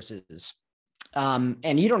resources.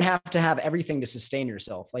 And you don't have to have everything to sustain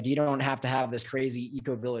yourself. Like, you don't have to have this crazy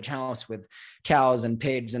eco village house with cows and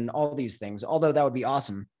pigs and all these things, although that would be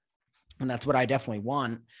awesome. And that's what I definitely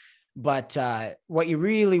want. But what you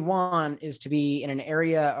really want is to be in an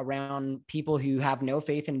area around people who have no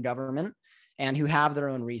faith in government and who have their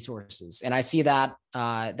own resources. And I see that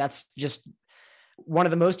that's just one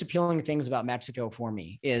of the most appealing things about Mexico for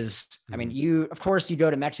me is, I mean, you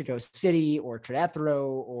go to Mexico City or Querétaro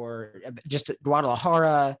or just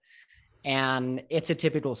Guadalajara, and it's a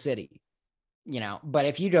typical city, but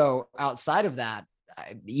if you go outside of that,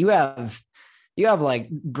 you have like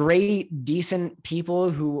great, decent people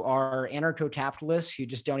who are anarcho-capitalists who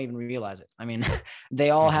just don't even realize it. I mean, they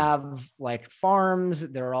all have like farms.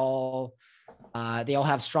 They all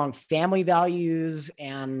have strong family values,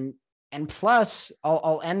 and plus,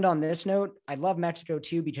 I'll end on this note. I love Mexico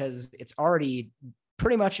too because it's already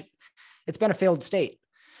pretty much, it's been a failed state.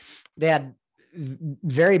 They had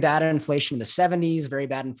very bad inflation in the 70s, very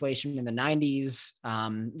bad inflation in the 90s.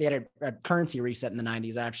 They had a currency reset in the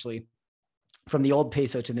 90s, actually, from the old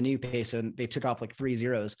peso to the new peso, and they took off like 3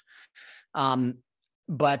 zeros.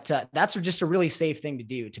 But that's just a really safe thing to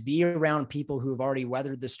do, to be around people who've already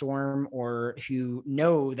weathered the storm or who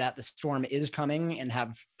know that the storm is coming and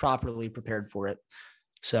have properly prepared for it.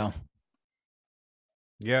 So,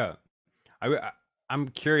 Yeah, I'm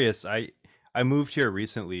curious. I moved here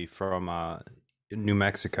recently from New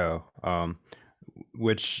Mexico,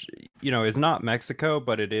 which is not Mexico,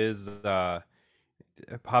 but it is.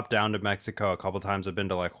 Popped down to Mexico a couple times. I've been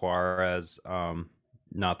to like Juarez,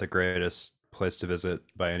 not the greatest place to visit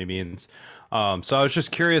by any means. So I was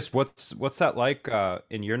just curious, what's that like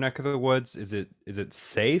in your neck of the woods? Is it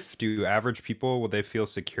safe? Do average people, will they feel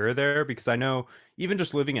secure there? Because I know even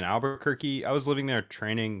just living in Albuquerque, I was living there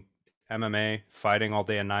training MMA, fighting all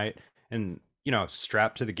day and night, and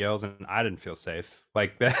strapped to the gills, and I didn't feel safe.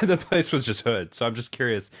 Like the place was just hood. So I'm just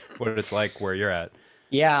curious what it's like where you're at.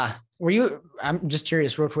 yeah. I'm just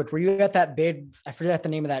curious real quick. Were you at that big, I forget the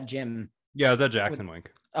name of that gym? Yeah, I was at Jackson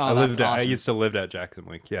Wink. Oh, I awesome. used to live at Jackson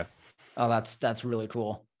Wink. Yeah. Oh, that's really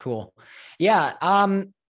cool. Cool. Yeah.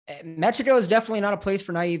 Mexico is definitely not a place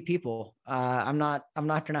for naive people. I'm not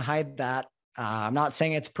going to hide that. I'm not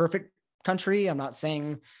saying it's a perfect country. I'm not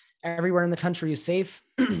saying everywhere in the country is safe.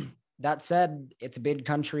 That said, it's a big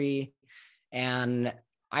country. And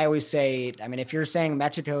I always say, I mean, if you're saying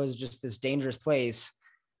Mexico is just this dangerous place,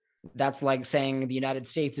 that's like saying the United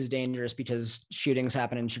States is dangerous because shootings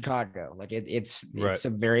happen in Chicago. Like it's a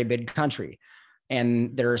very big country,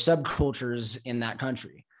 and there are subcultures in that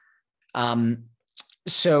country.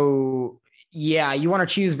 So yeah, you want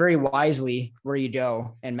to choose very wisely where you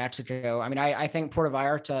go in Mexico. I mean, I think Puerto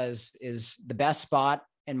Vallarta is the best spot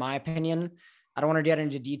in my opinion. I don't want to get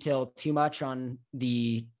into detail too much on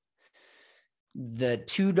the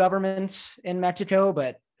two governments in Mexico,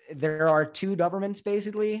 but there are two governments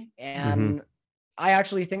basically. And I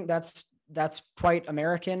actually think that's quite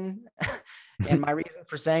American. And my reason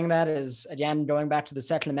for saying that is, again, going back to the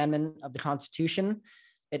Second Amendment of the Constitution,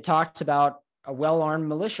 it talks about a well-armed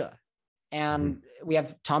militia. And we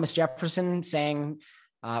have Thomas Jefferson saying,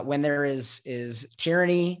 when there is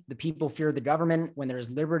tyranny, the people fear the government. When there is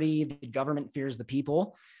liberty, the government fears the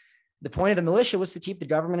people. The point of the militia was to keep the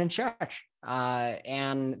government in check.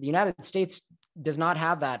 And the United States does not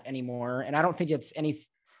have that anymore. And I don't think it's any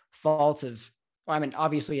fault of, I mean,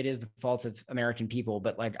 obviously it is the fault of American people,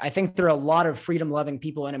 but like, I think there are a lot of freedom loving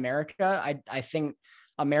people in America. I think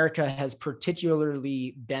America has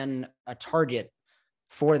particularly been a target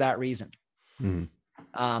for that reason. You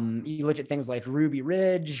look at things like Ruby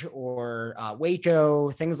Ridge or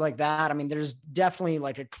Waco, things like that. I mean, there's definitely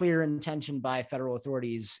like a clear intention by federal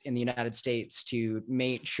authorities in the United States to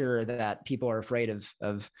make sure that people are afraid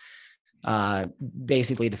of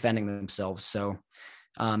basically defending themselves. So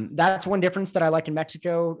that's one difference that I like in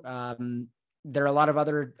Mexico. There are a lot of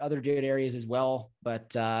other good areas as well,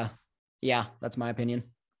 but yeah, that's my opinion.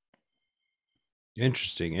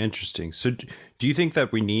 Interesting. So do you think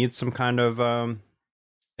that we need some kind of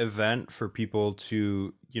event for people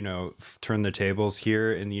to, turn the tables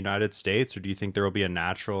here in the United States? Or do you think there will be a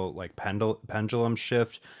natural like pendulum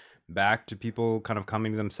shift back to people kind of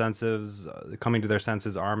coming to their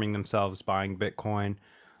senses, arming themselves, buying Bitcoin,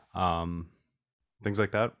 things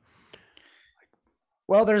like that?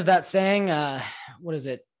 Well, there's that saying, what is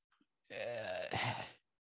it?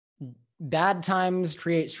 Bad times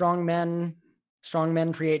create strong men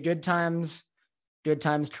create good times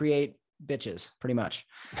create bitches, pretty much.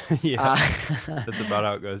 Yeah, that's about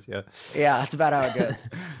how it goes. Yeah. Yeah, that's about how it goes.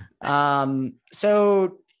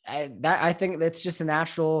 So I think that's just a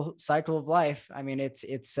natural cycle of life. I mean,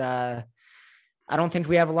 it's I don't think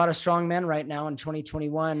we have a lot of strong men right now in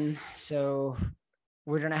 2021. So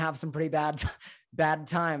we're going to have some pretty bad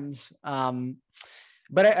times.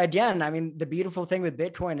 But again, I mean, the beautiful thing with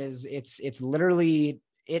Bitcoin is it's literally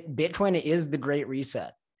Bitcoin is the great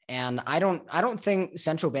reset. And I don't think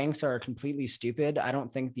central banks are completely stupid. I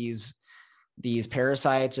don't think these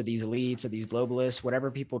parasites or these elites or these globalists,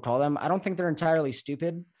 whatever people call them, I don't think they're entirely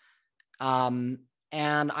stupid. And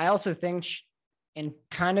I also think in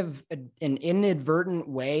kind of an inadvertent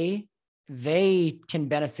way, they can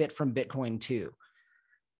benefit from Bitcoin too.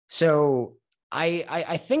 So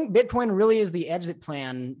I think Bitcoin really is the exit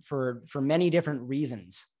plan for many different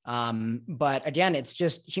reasons. But again, it's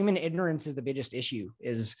just human ignorance is the biggest issue.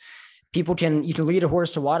 Is you can lead a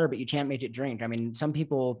horse to water, but you can't make it drink. I mean, some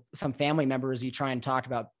family members you try and talk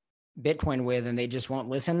about Bitcoin with, and they just won't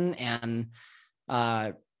listen. And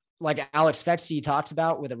like Alex Fexty talks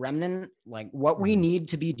about with a remnant, like what we need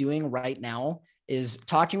to be doing right now is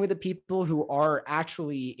talking with the people who are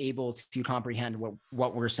actually able to comprehend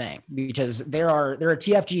what we're saying, because there are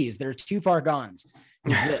TFGs, there are too far gones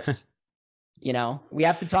who exist. We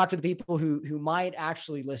have to talk to the people who might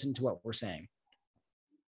actually listen to what we're saying.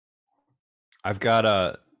 I've got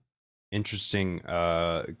a interesting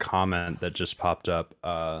comment that just popped up.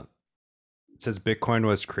 It says Bitcoin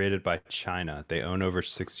was created by China. They own over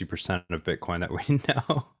 60% of Bitcoin that we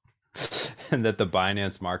know. And that the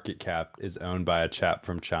Binance market cap is owned by a chap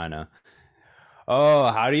from China. Oh,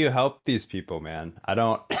 how do you help these people, man? I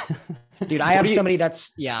don't. Dude, I have somebody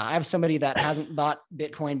that hasn't bought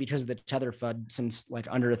Bitcoin because of the Tether FUD since like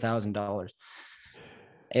under $1,000.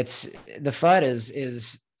 It's the FUD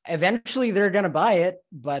is eventually they're going to buy it.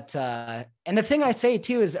 But, and the thing I say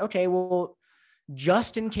too is, okay, well,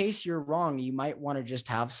 just in case you're wrong, you might want to just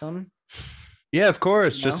have some. Yeah, of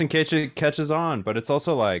course, just in case it catches on. But it's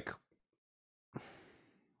also like,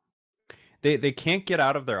 they can't get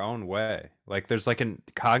out of their own way. Like there's like a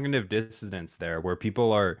cognitive dissonance there where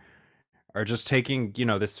people are just taking,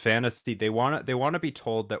 this fantasy. They want to be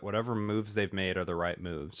told that whatever moves they've made are the right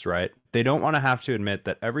moves, right? They don't want to have to admit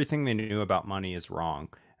that everything they knew about money is wrong.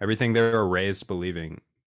 Everything they were raised believing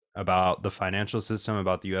about the financial system,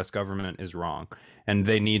 about the US government is wrong. And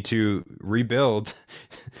they need to rebuild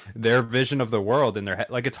their vision of the world in their head.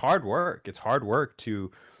 Like it's hard work. It's hard work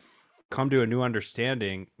to come to a new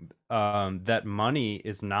understanding that money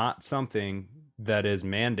is not something that is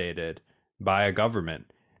mandated by a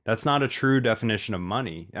government. That's not a true definition of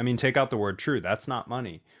money. I mean, take out the word true. That's not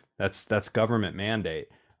money. That's government mandate.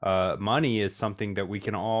 Money is something that we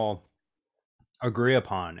can all agree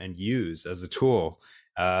upon and use as a tool,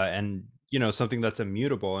 and something that's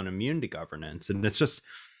immutable and immune to governance. And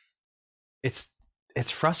it's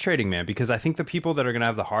frustrating, man, because I think the people that are going to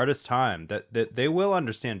have the hardest time that they will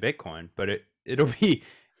understand Bitcoin, but it'll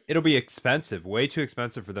be expensive, way too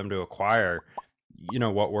expensive for them to acquire,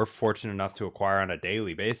 what we're fortunate enough to acquire on a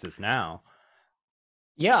daily basis now.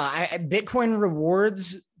 Yeah, Bitcoin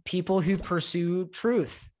rewards people who pursue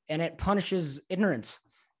truth, and it punishes ignorance.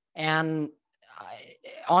 And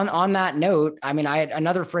on that note, I mean,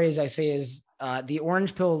 another phrase I say is the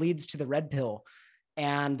orange pill leads to the red pill.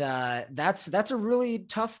 And that's a really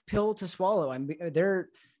tough pill to swallow. I mean,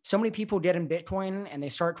 so many people get in Bitcoin and they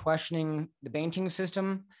start questioning the banking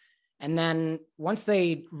system. And then once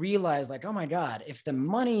they realize, like, oh my God, if the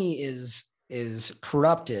money is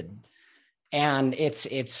corrupted, and it's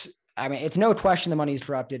no question the money is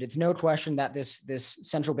corrupted. It's no question that this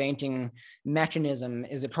central banking mechanism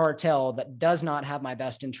is a cartel that does not have my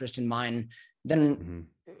best interest in mind. Then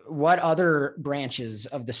what other branches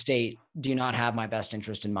of the state do not have my best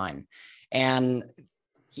interest in mind? And,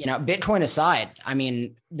 Bitcoin aside, I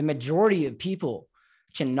mean, the majority of people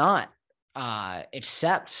cannot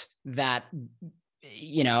accept that,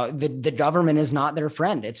 the government is not their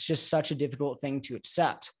friend. It's just such a difficult thing to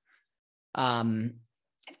accept.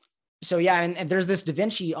 So yeah, and there's this Da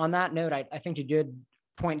Vinci on that note. I think a good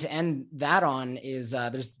point to end that on is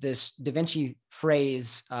there's this Da Vinci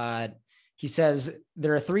phrase. He says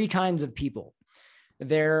there are three kinds of people.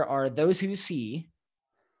 There are those who see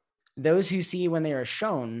when they are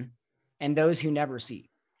shown, and those who never see.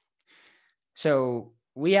 So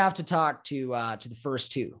we have to talk to the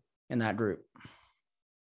first two in that group.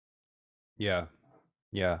 Yeah.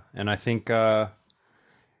 And I think, I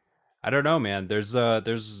don't know, man,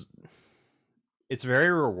 it's very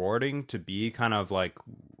rewarding to be kind of like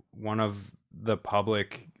one of the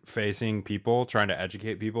public facing people trying to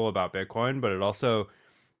educate people about Bitcoin, but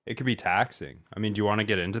it can be taxing. I mean, do you want to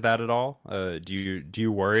get into that at all? Do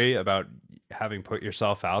you worry about having put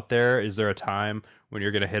yourself out there? Is there a time when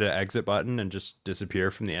you're going to hit an exit button and just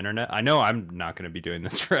disappear from the internet? I know I'm not going to be doing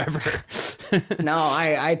this forever. No,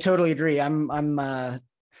 I totally agree.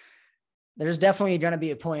 There's definitely going to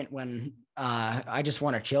be a point when I just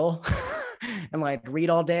want to chill and like read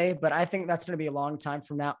all day, but I think that's going to be a long time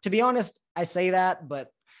from now. To be honest, I say that, but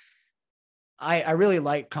I really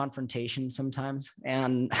like confrontation sometimes,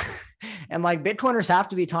 and like Bitcoiners have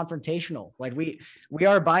to be confrontational. Like we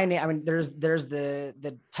are buying. I mean, there's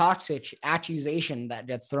the toxic accusation that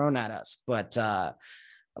gets thrown at us, but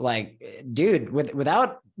like, dude,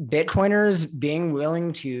 without Bitcoiners being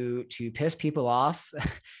willing to piss people off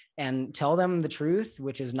and tell them the truth,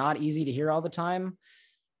 which is not easy to hear all the time.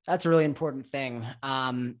 That's a really important thing.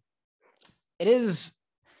 It is,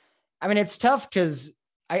 I mean, it's tough because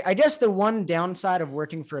I guess the one downside of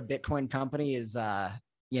working for a Bitcoin company is,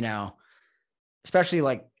 you know, especially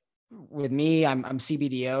like with me, I'm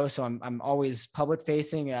CBDO, so I'm always public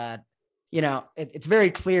facing. You know, it's very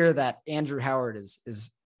clear that Andrew Howard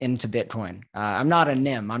is into Bitcoin. I'm not a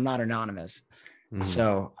NIM, I'm not anonymous. Mm-hmm.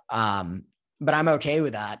 So, but I'm okay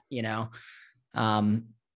with that, you know.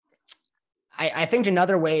 I think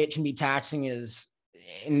another way it can be taxing is,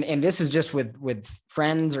 and this is just with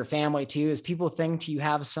friends or family too, is people think you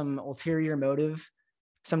have some ulterior motive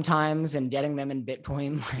sometimes in getting them in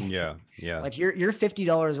Bitcoin. Like, like your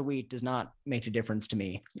 $50 a week does not make a difference to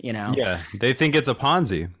me, you know? Yeah. They think it's a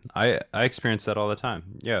Ponzi. I experience that all the time.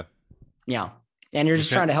 Yeah. Yeah. And you're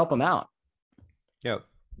just trying to help them out. Yeah.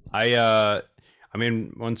 I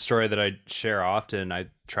mean, one story that I share often, I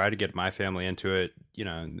try to get my family into it. You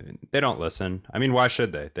know, they don't listen. I mean, why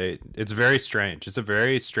should they? It's very strange. It's a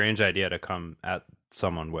very strange idea to come at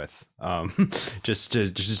someone with, just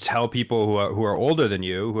to tell people who are older than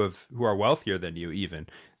you, who are wealthier than you, even,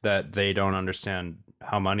 that they don't understand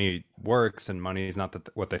how money works and money is not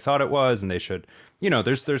what they thought it was, and they should, you know,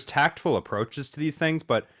 there's tactful approaches to these things,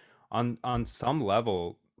 but on some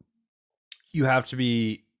level, you have to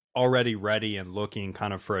be already ready and looking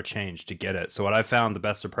kind of for a change to get it. So what I found the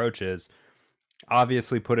best approach is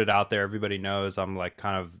obviously put it out there. Everybody knows I'm like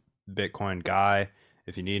kind of Bitcoin guy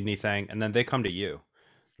if you need anything, and then they come to you,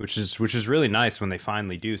 which is really nice when they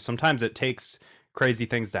finally do. Sometimes it takes crazy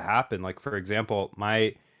things to happen. Like, for example,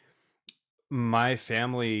 my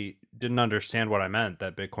family didn't understand what I meant,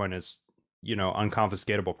 that Bitcoin is, you know,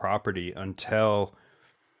 unconfiscatable property, until,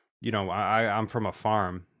 you know, I'm from a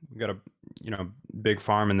farm. We got a, you know, big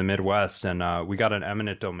farm in the Midwest, and we got an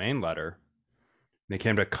eminent domain letter. They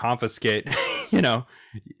came to confiscate, you know,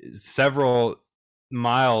 several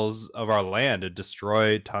miles of our land and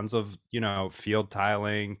destroy tons of, you know, field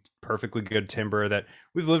tiling, perfectly good timber that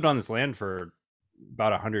we've lived on this land for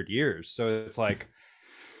about 100 years. So it's like,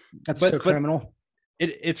 that's so criminal.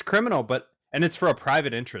 It's criminal, and it's for a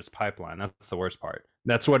private interest pipeline. That's the worst part.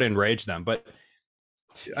 That's what enraged them. But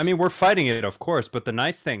I mean, we're fighting it, of course, but the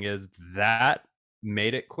nice thing is that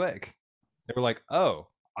made it click. They were like, oh,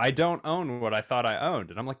 I don't own what I thought I owned.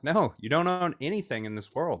 And I'm like, no, you don't own anything in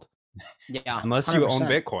this world. Yeah. Unless 100%. You own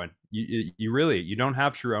Bitcoin. You don't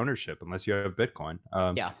have true ownership unless you have Bitcoin.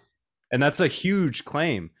 Yeah. And that's a huge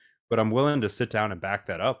claim, but I'm willing to sit down and back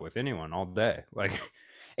that up with anyone all day. Like,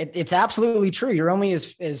 it's absolutely true. You're only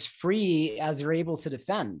as free as you're able to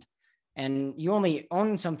defend. And you only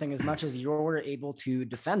own something as much as you're able to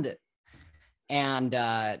defend it. And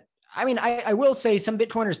I mean, I will say some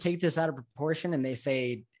Bitcoiners take this out of proportion, and they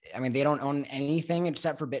say, I mean, they don't own anything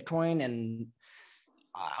except for Bitcoin. And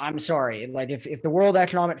I'm sorry, like if the World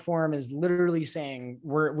Economic Forum is literally saying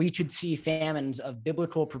we should see famines of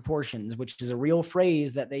biblical proportions, which is a real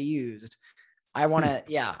phrase that they used, I want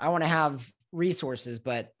to have resources,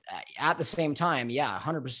 but at the same time,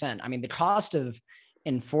 100%. I mean, the cost of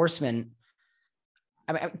enforcement,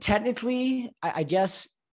 I mean, technically, I guess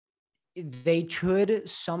they could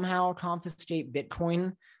somehow confiscate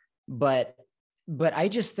Bitcoin, but I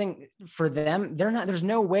just think for them, there's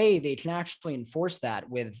no way they can actually enforce that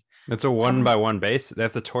with. It's a 1-by-1 base. They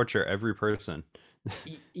have to torture every person.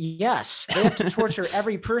 Yes, they have to torture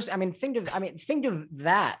every person. I mean, think of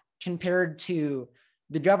that compared to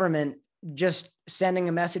the government just sending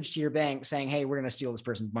a message to your bank saying, hey, we're going to steal this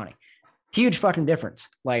person's money. Huge fucking difference.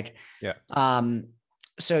 Like, yeah.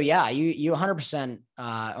 So yeah, you 100%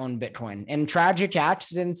 own Bitcoin, and tragic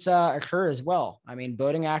accidents occur as well. I mean,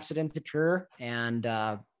 boating accidents occur, and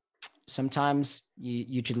sometimes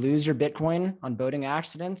you could lose your Bitcoin on boating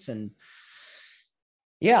accidents. And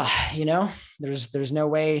yeah, you know, there's no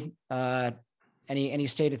way any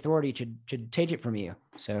state authority could take it from you.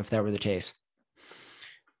 So if that were the case.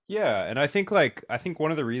 Yeah, and I think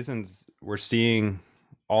one of the reasons we're seeing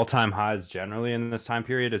all-time highs generally in this time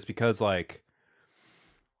period is because, like,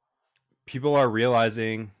 people are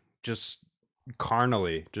realizing just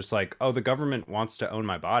carnally, just like, oh, the government wants to own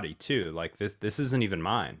my body too. Like, this isn't even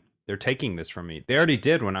mine. They're taking this from me. They already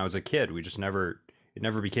did when I was a kid. It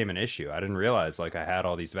never became an issue. I didn't realize, like, I had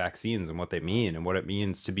all these vaccines and what they mean and what it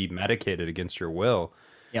means to be medicated against your will.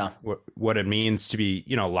 Yeah. What it means to be,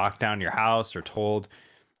 you know, locked down your house or told,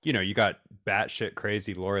 you know, you got batshit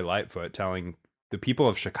crazy Lori Lightfoot telling the people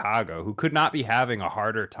of Chicago, who could not be having a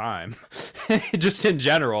harder time just in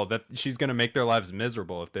general, that she's going to make their lives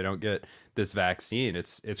miserable if they don't get this vaccine.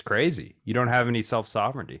 It's crazy. You don't have any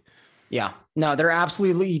self-sovereignty. Yeah, no, they're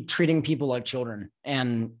absolutely treating people like children.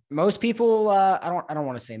 And most people, I don't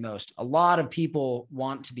want to say most, a lot of people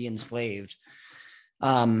want to be enslaved.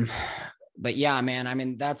 Um, but yeah, man, I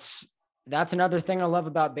mean, that's another thing I love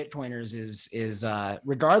about Bitcoiners is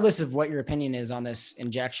regardless of what your opinion is on this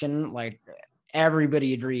injection, like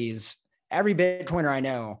everybody agrees, every Bitcoiner I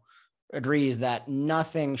know agrees that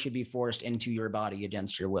nothing should be forced into your body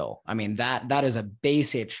against your will. I mean, that is a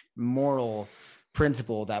basic moral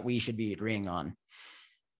principle that we should be agreeing on.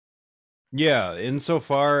 Yeah,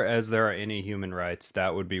 insofar as there are any human rights,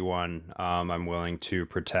 that would be one I'm willing to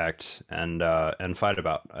protect and fight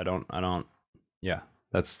about. Yeah,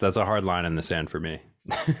 that's a hard line in the sand for me.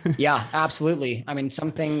 Yeah, absolutely. I mean,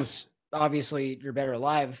 some things obviously you're better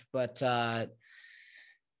alive, but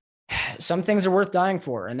some things are worth dying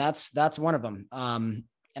for, and that's one of them. And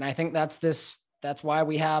I think that's why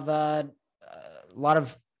we have a lot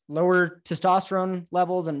of lower testosterone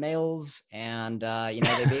levels in males, and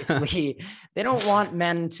they basically they don't want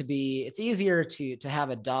men to be. It's easier to have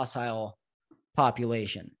a docile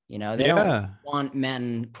population. They don't want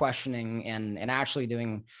men questioning and actually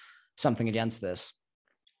doing something against this.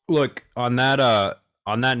 Look, on that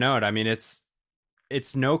note, I mean, it's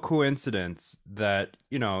no coincidence that,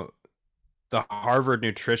 the Harvard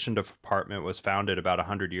Nutrition Department was founded about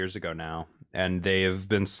 100 years ago now, and they have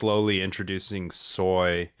been slowly introducing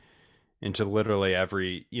soy into literally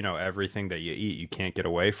everything that you eat. You can't get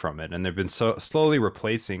away from it. And they've been so slowly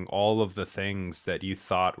replacing all of the things that you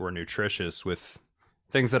thought were nutritious with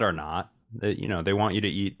things that are not. They want you to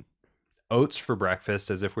eat oats for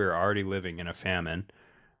breakfast as if we were already living in a famine.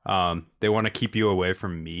 They want to keep you away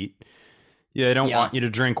from meat. Yeah, they don't want you to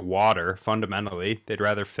drink water. Fundamentally, they'd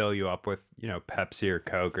rather fill you up with, Pepsi or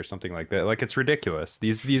Coke or something like that. Like, it's ridiculous.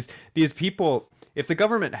 These people, if the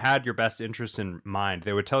government had your best interest in mind,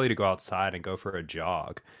 they would tell you to go outside and go for a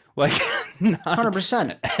jog, like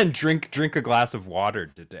 100%, and drink a glass of water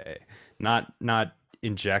today, not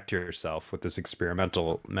inject yourself with this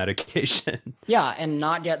experimental medication. Yeah, and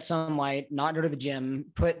not get sunlight, not go to the gym,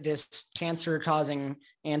 put this cancer-causing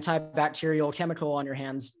antibacterial chemical on your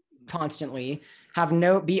hands constantly,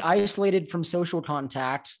 be isolated from social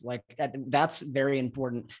contact. Like, that's very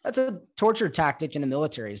important. That's a torture tactic in the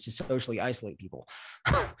military, is to socially isolate people.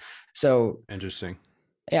 So interesting.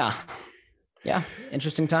 Yeah,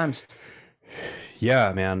 interesting times.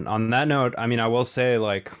 Yeah, man, on that note, I mean, I will say,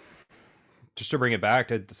 like, just to bring it back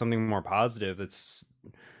to something more positive, it's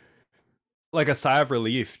like a sigh of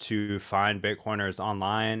relief to find Bitcoiners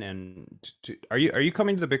online. And are you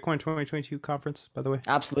coming to the Bitcoin 2022 conference, by the way?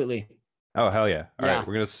 Absolutely. Oh, hell yeah. All right,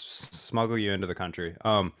 we're gonna smuggle you into the country.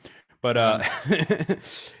 But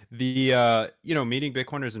the meeting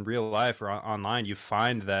Bitcoiners in real life or online, you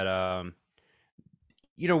find that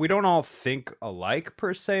we don't all think alike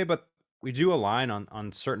per se, but we do align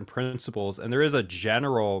on certain principles, and there is a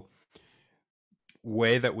general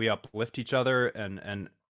way that we uplift each other. And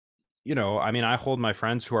I mean, I hold my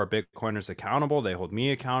friends who are Bitcoiners accountable. They hold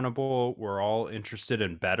me accountable. We're all interested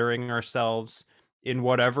in bettering ourselves in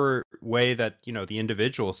whatever way that, the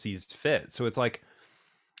individual sees fit. So it's like,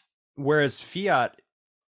 whereas fiat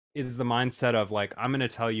is the mindset of like, I'm going to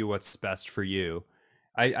tell you what's best for you.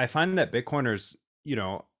 I find that Bitcoiners,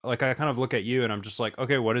 like, I kind of look at you and I'm just like,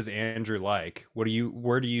 okay, what is Andrew like? Where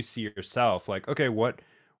do you see yourself? Like, okay, what,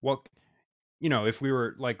 if we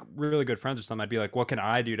were like really good friends or something, I'd be like, what can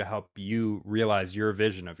I do to help you realize your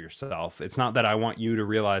vision of yourself? It's not that I want you to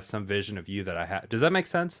realize some vision of you that I have. Does that make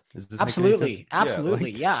sense? Absolutely.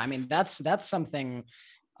 Absolutely. Yeah. I mean, that's something,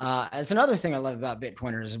 it's another thing I love about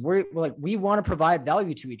Bitcoiners. We want to provide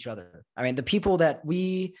value to each other. I mean, the people that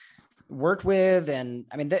we worked with, and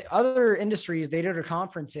I mean, the other industries, they go to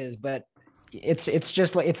conferences, but it's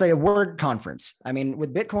just like, it's like a work conference. I mean,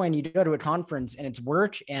 with Bitcoin, you go to a conference and it's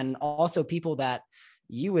work, and also people that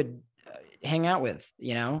you would hang out with,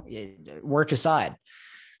 work aside.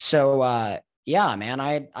 So, yeah, man,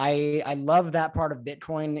 I love that part of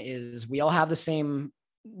Bitcoin is we all have the same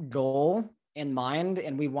goal in mind,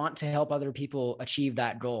 and we want to help other people achieve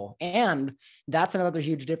that goal. And that's another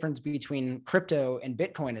huge difference between crypto and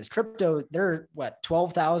Bitcoin. Is crypto, there are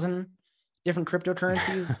 12,000 different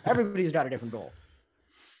cryptocurrencies. Everybody's got a different goal.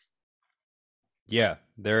 Yeah,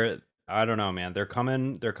 I don't know, man. They're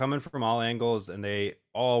coming from all angles, and they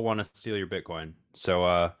all want to steal your Bitcoin.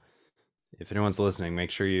 So if anyone's listening,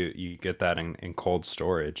 make sure you get that in cold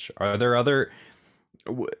storage. Are there other,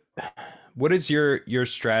 what is your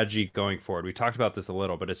strategy going forward? We talked about this a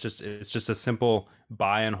little, but it's just a simple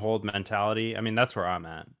buy and hold mentality. I mean, that's where I'm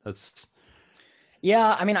at.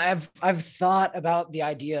 Yeah, I mean, I've thought about the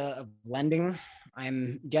idea of lending.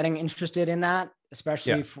 I'm getting interested in that.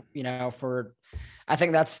 especially for I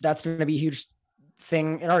think that's going to be a huge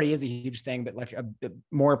thing. It already is a huge thing, but like a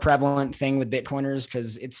more prevalent thing with Bitcoiners,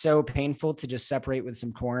 because it's so painful to just separate with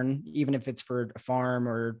some corn, even if it's for a farm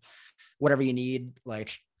or whatever you need.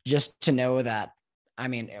 Like, just to know that, I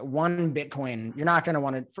mean, one Bitcoin, you're not going to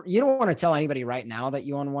want to, you don't want to tell anybody right now that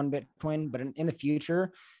you own one Bitcoin, but in the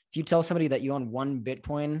future, if you tell somebody that you own one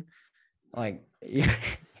Bitcoin, like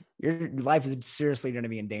your life is seriously going to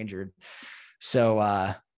be endangered.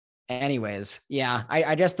 So, anyways, yeah,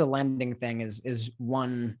 I guess the lending thing is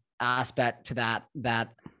one aspect to that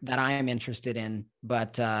I am interested in,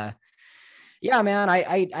 but, yeah, man,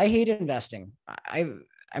 I hate investing.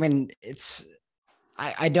 I mean,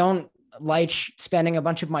 I don't like spending a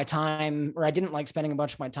bunch of my time, or I didn't like spending a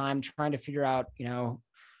bunch of my time trying to figure out,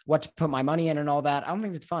 what to put my money in and all that. I don't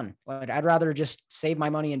think it's fun. Like, I'd rather just save my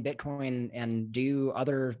money in Bitcoin and do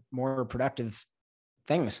other more productive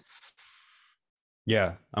things.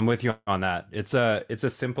 Yeah, I'm with you on that. It's a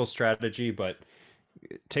simple strategy, but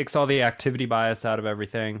it takes all the activity bias out of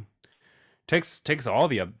everything. Takes all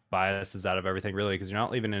the biases out of everything, really, because you're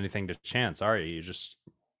not leaving anything to chance, are you? You're just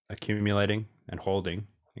accumulating and holding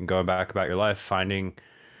and going back about your life, finding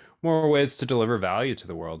more ways to deliver value to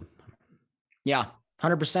the world. Yeah,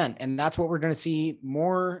 100%. And that's what we're going to see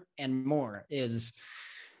more and more, is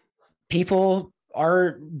people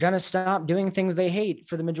are going to stop doing things they hate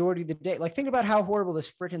for the majority of the day. Like, think about how horrible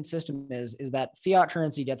this freaking system is that fiat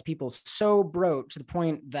currency gets people so broke to the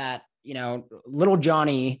point that, little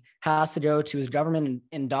Johnny has to go to his government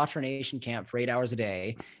indoctrination camp for 8 hours a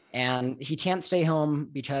day. And he can't stay home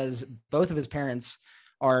because both of his parents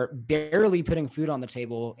are barely putting food on the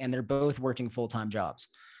table and they're both working full-time jobs.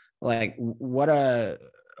 Like, what a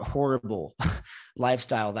horrible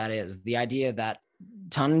lifestyle that is. The idea that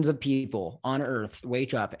tons of people on earth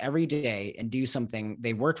wake up every day and do something.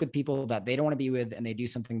 They work with people that they don't want to be with, and they do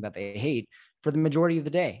something that they hate for the majority of the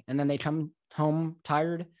day. And then they come home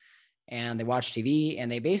tired and they watch TV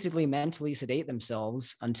and they basically mentally sedate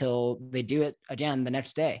themselves until they do it again the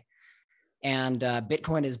next day. And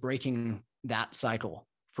Bitcoin is breaking that cycle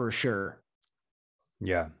for sure.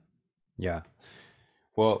 Yeah. Yeah.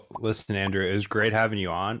 Well, listen, Andrew, it was great having you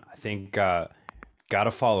on. I think got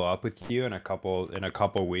to follow up with you in a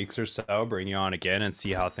couple weeks or so, bring you on again and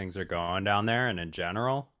see how things are going down there and in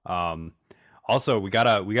general. Also, we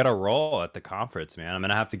gotta roll at the conference, man. I'm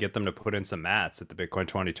gonna have to get them to put in some mats at the Bitcoin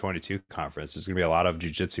 2022 conference. There's gonna be a lot of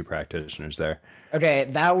jiu-jitsu practitioners there. Okay,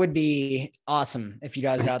 that would be awesome if you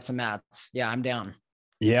guys got some mats. Yeah, I'm down.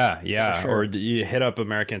 Yeah. Sure. Or you hit up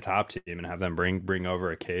American Top Team and have them bring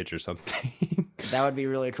over a cage or something. That would be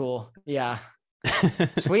really cool. Yeah.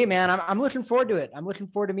 Sweet, man. I'm looking forward to it. I'm looking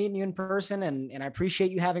forward to meeting you in person, and I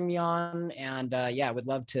appreciate you having me on. And yeah, I would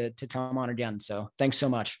love to come on again. So thanks so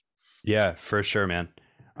much. Yeah, for sure, man.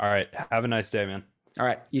 All right. Have a nice day, man. All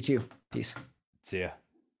right. You too. Peace. See ya.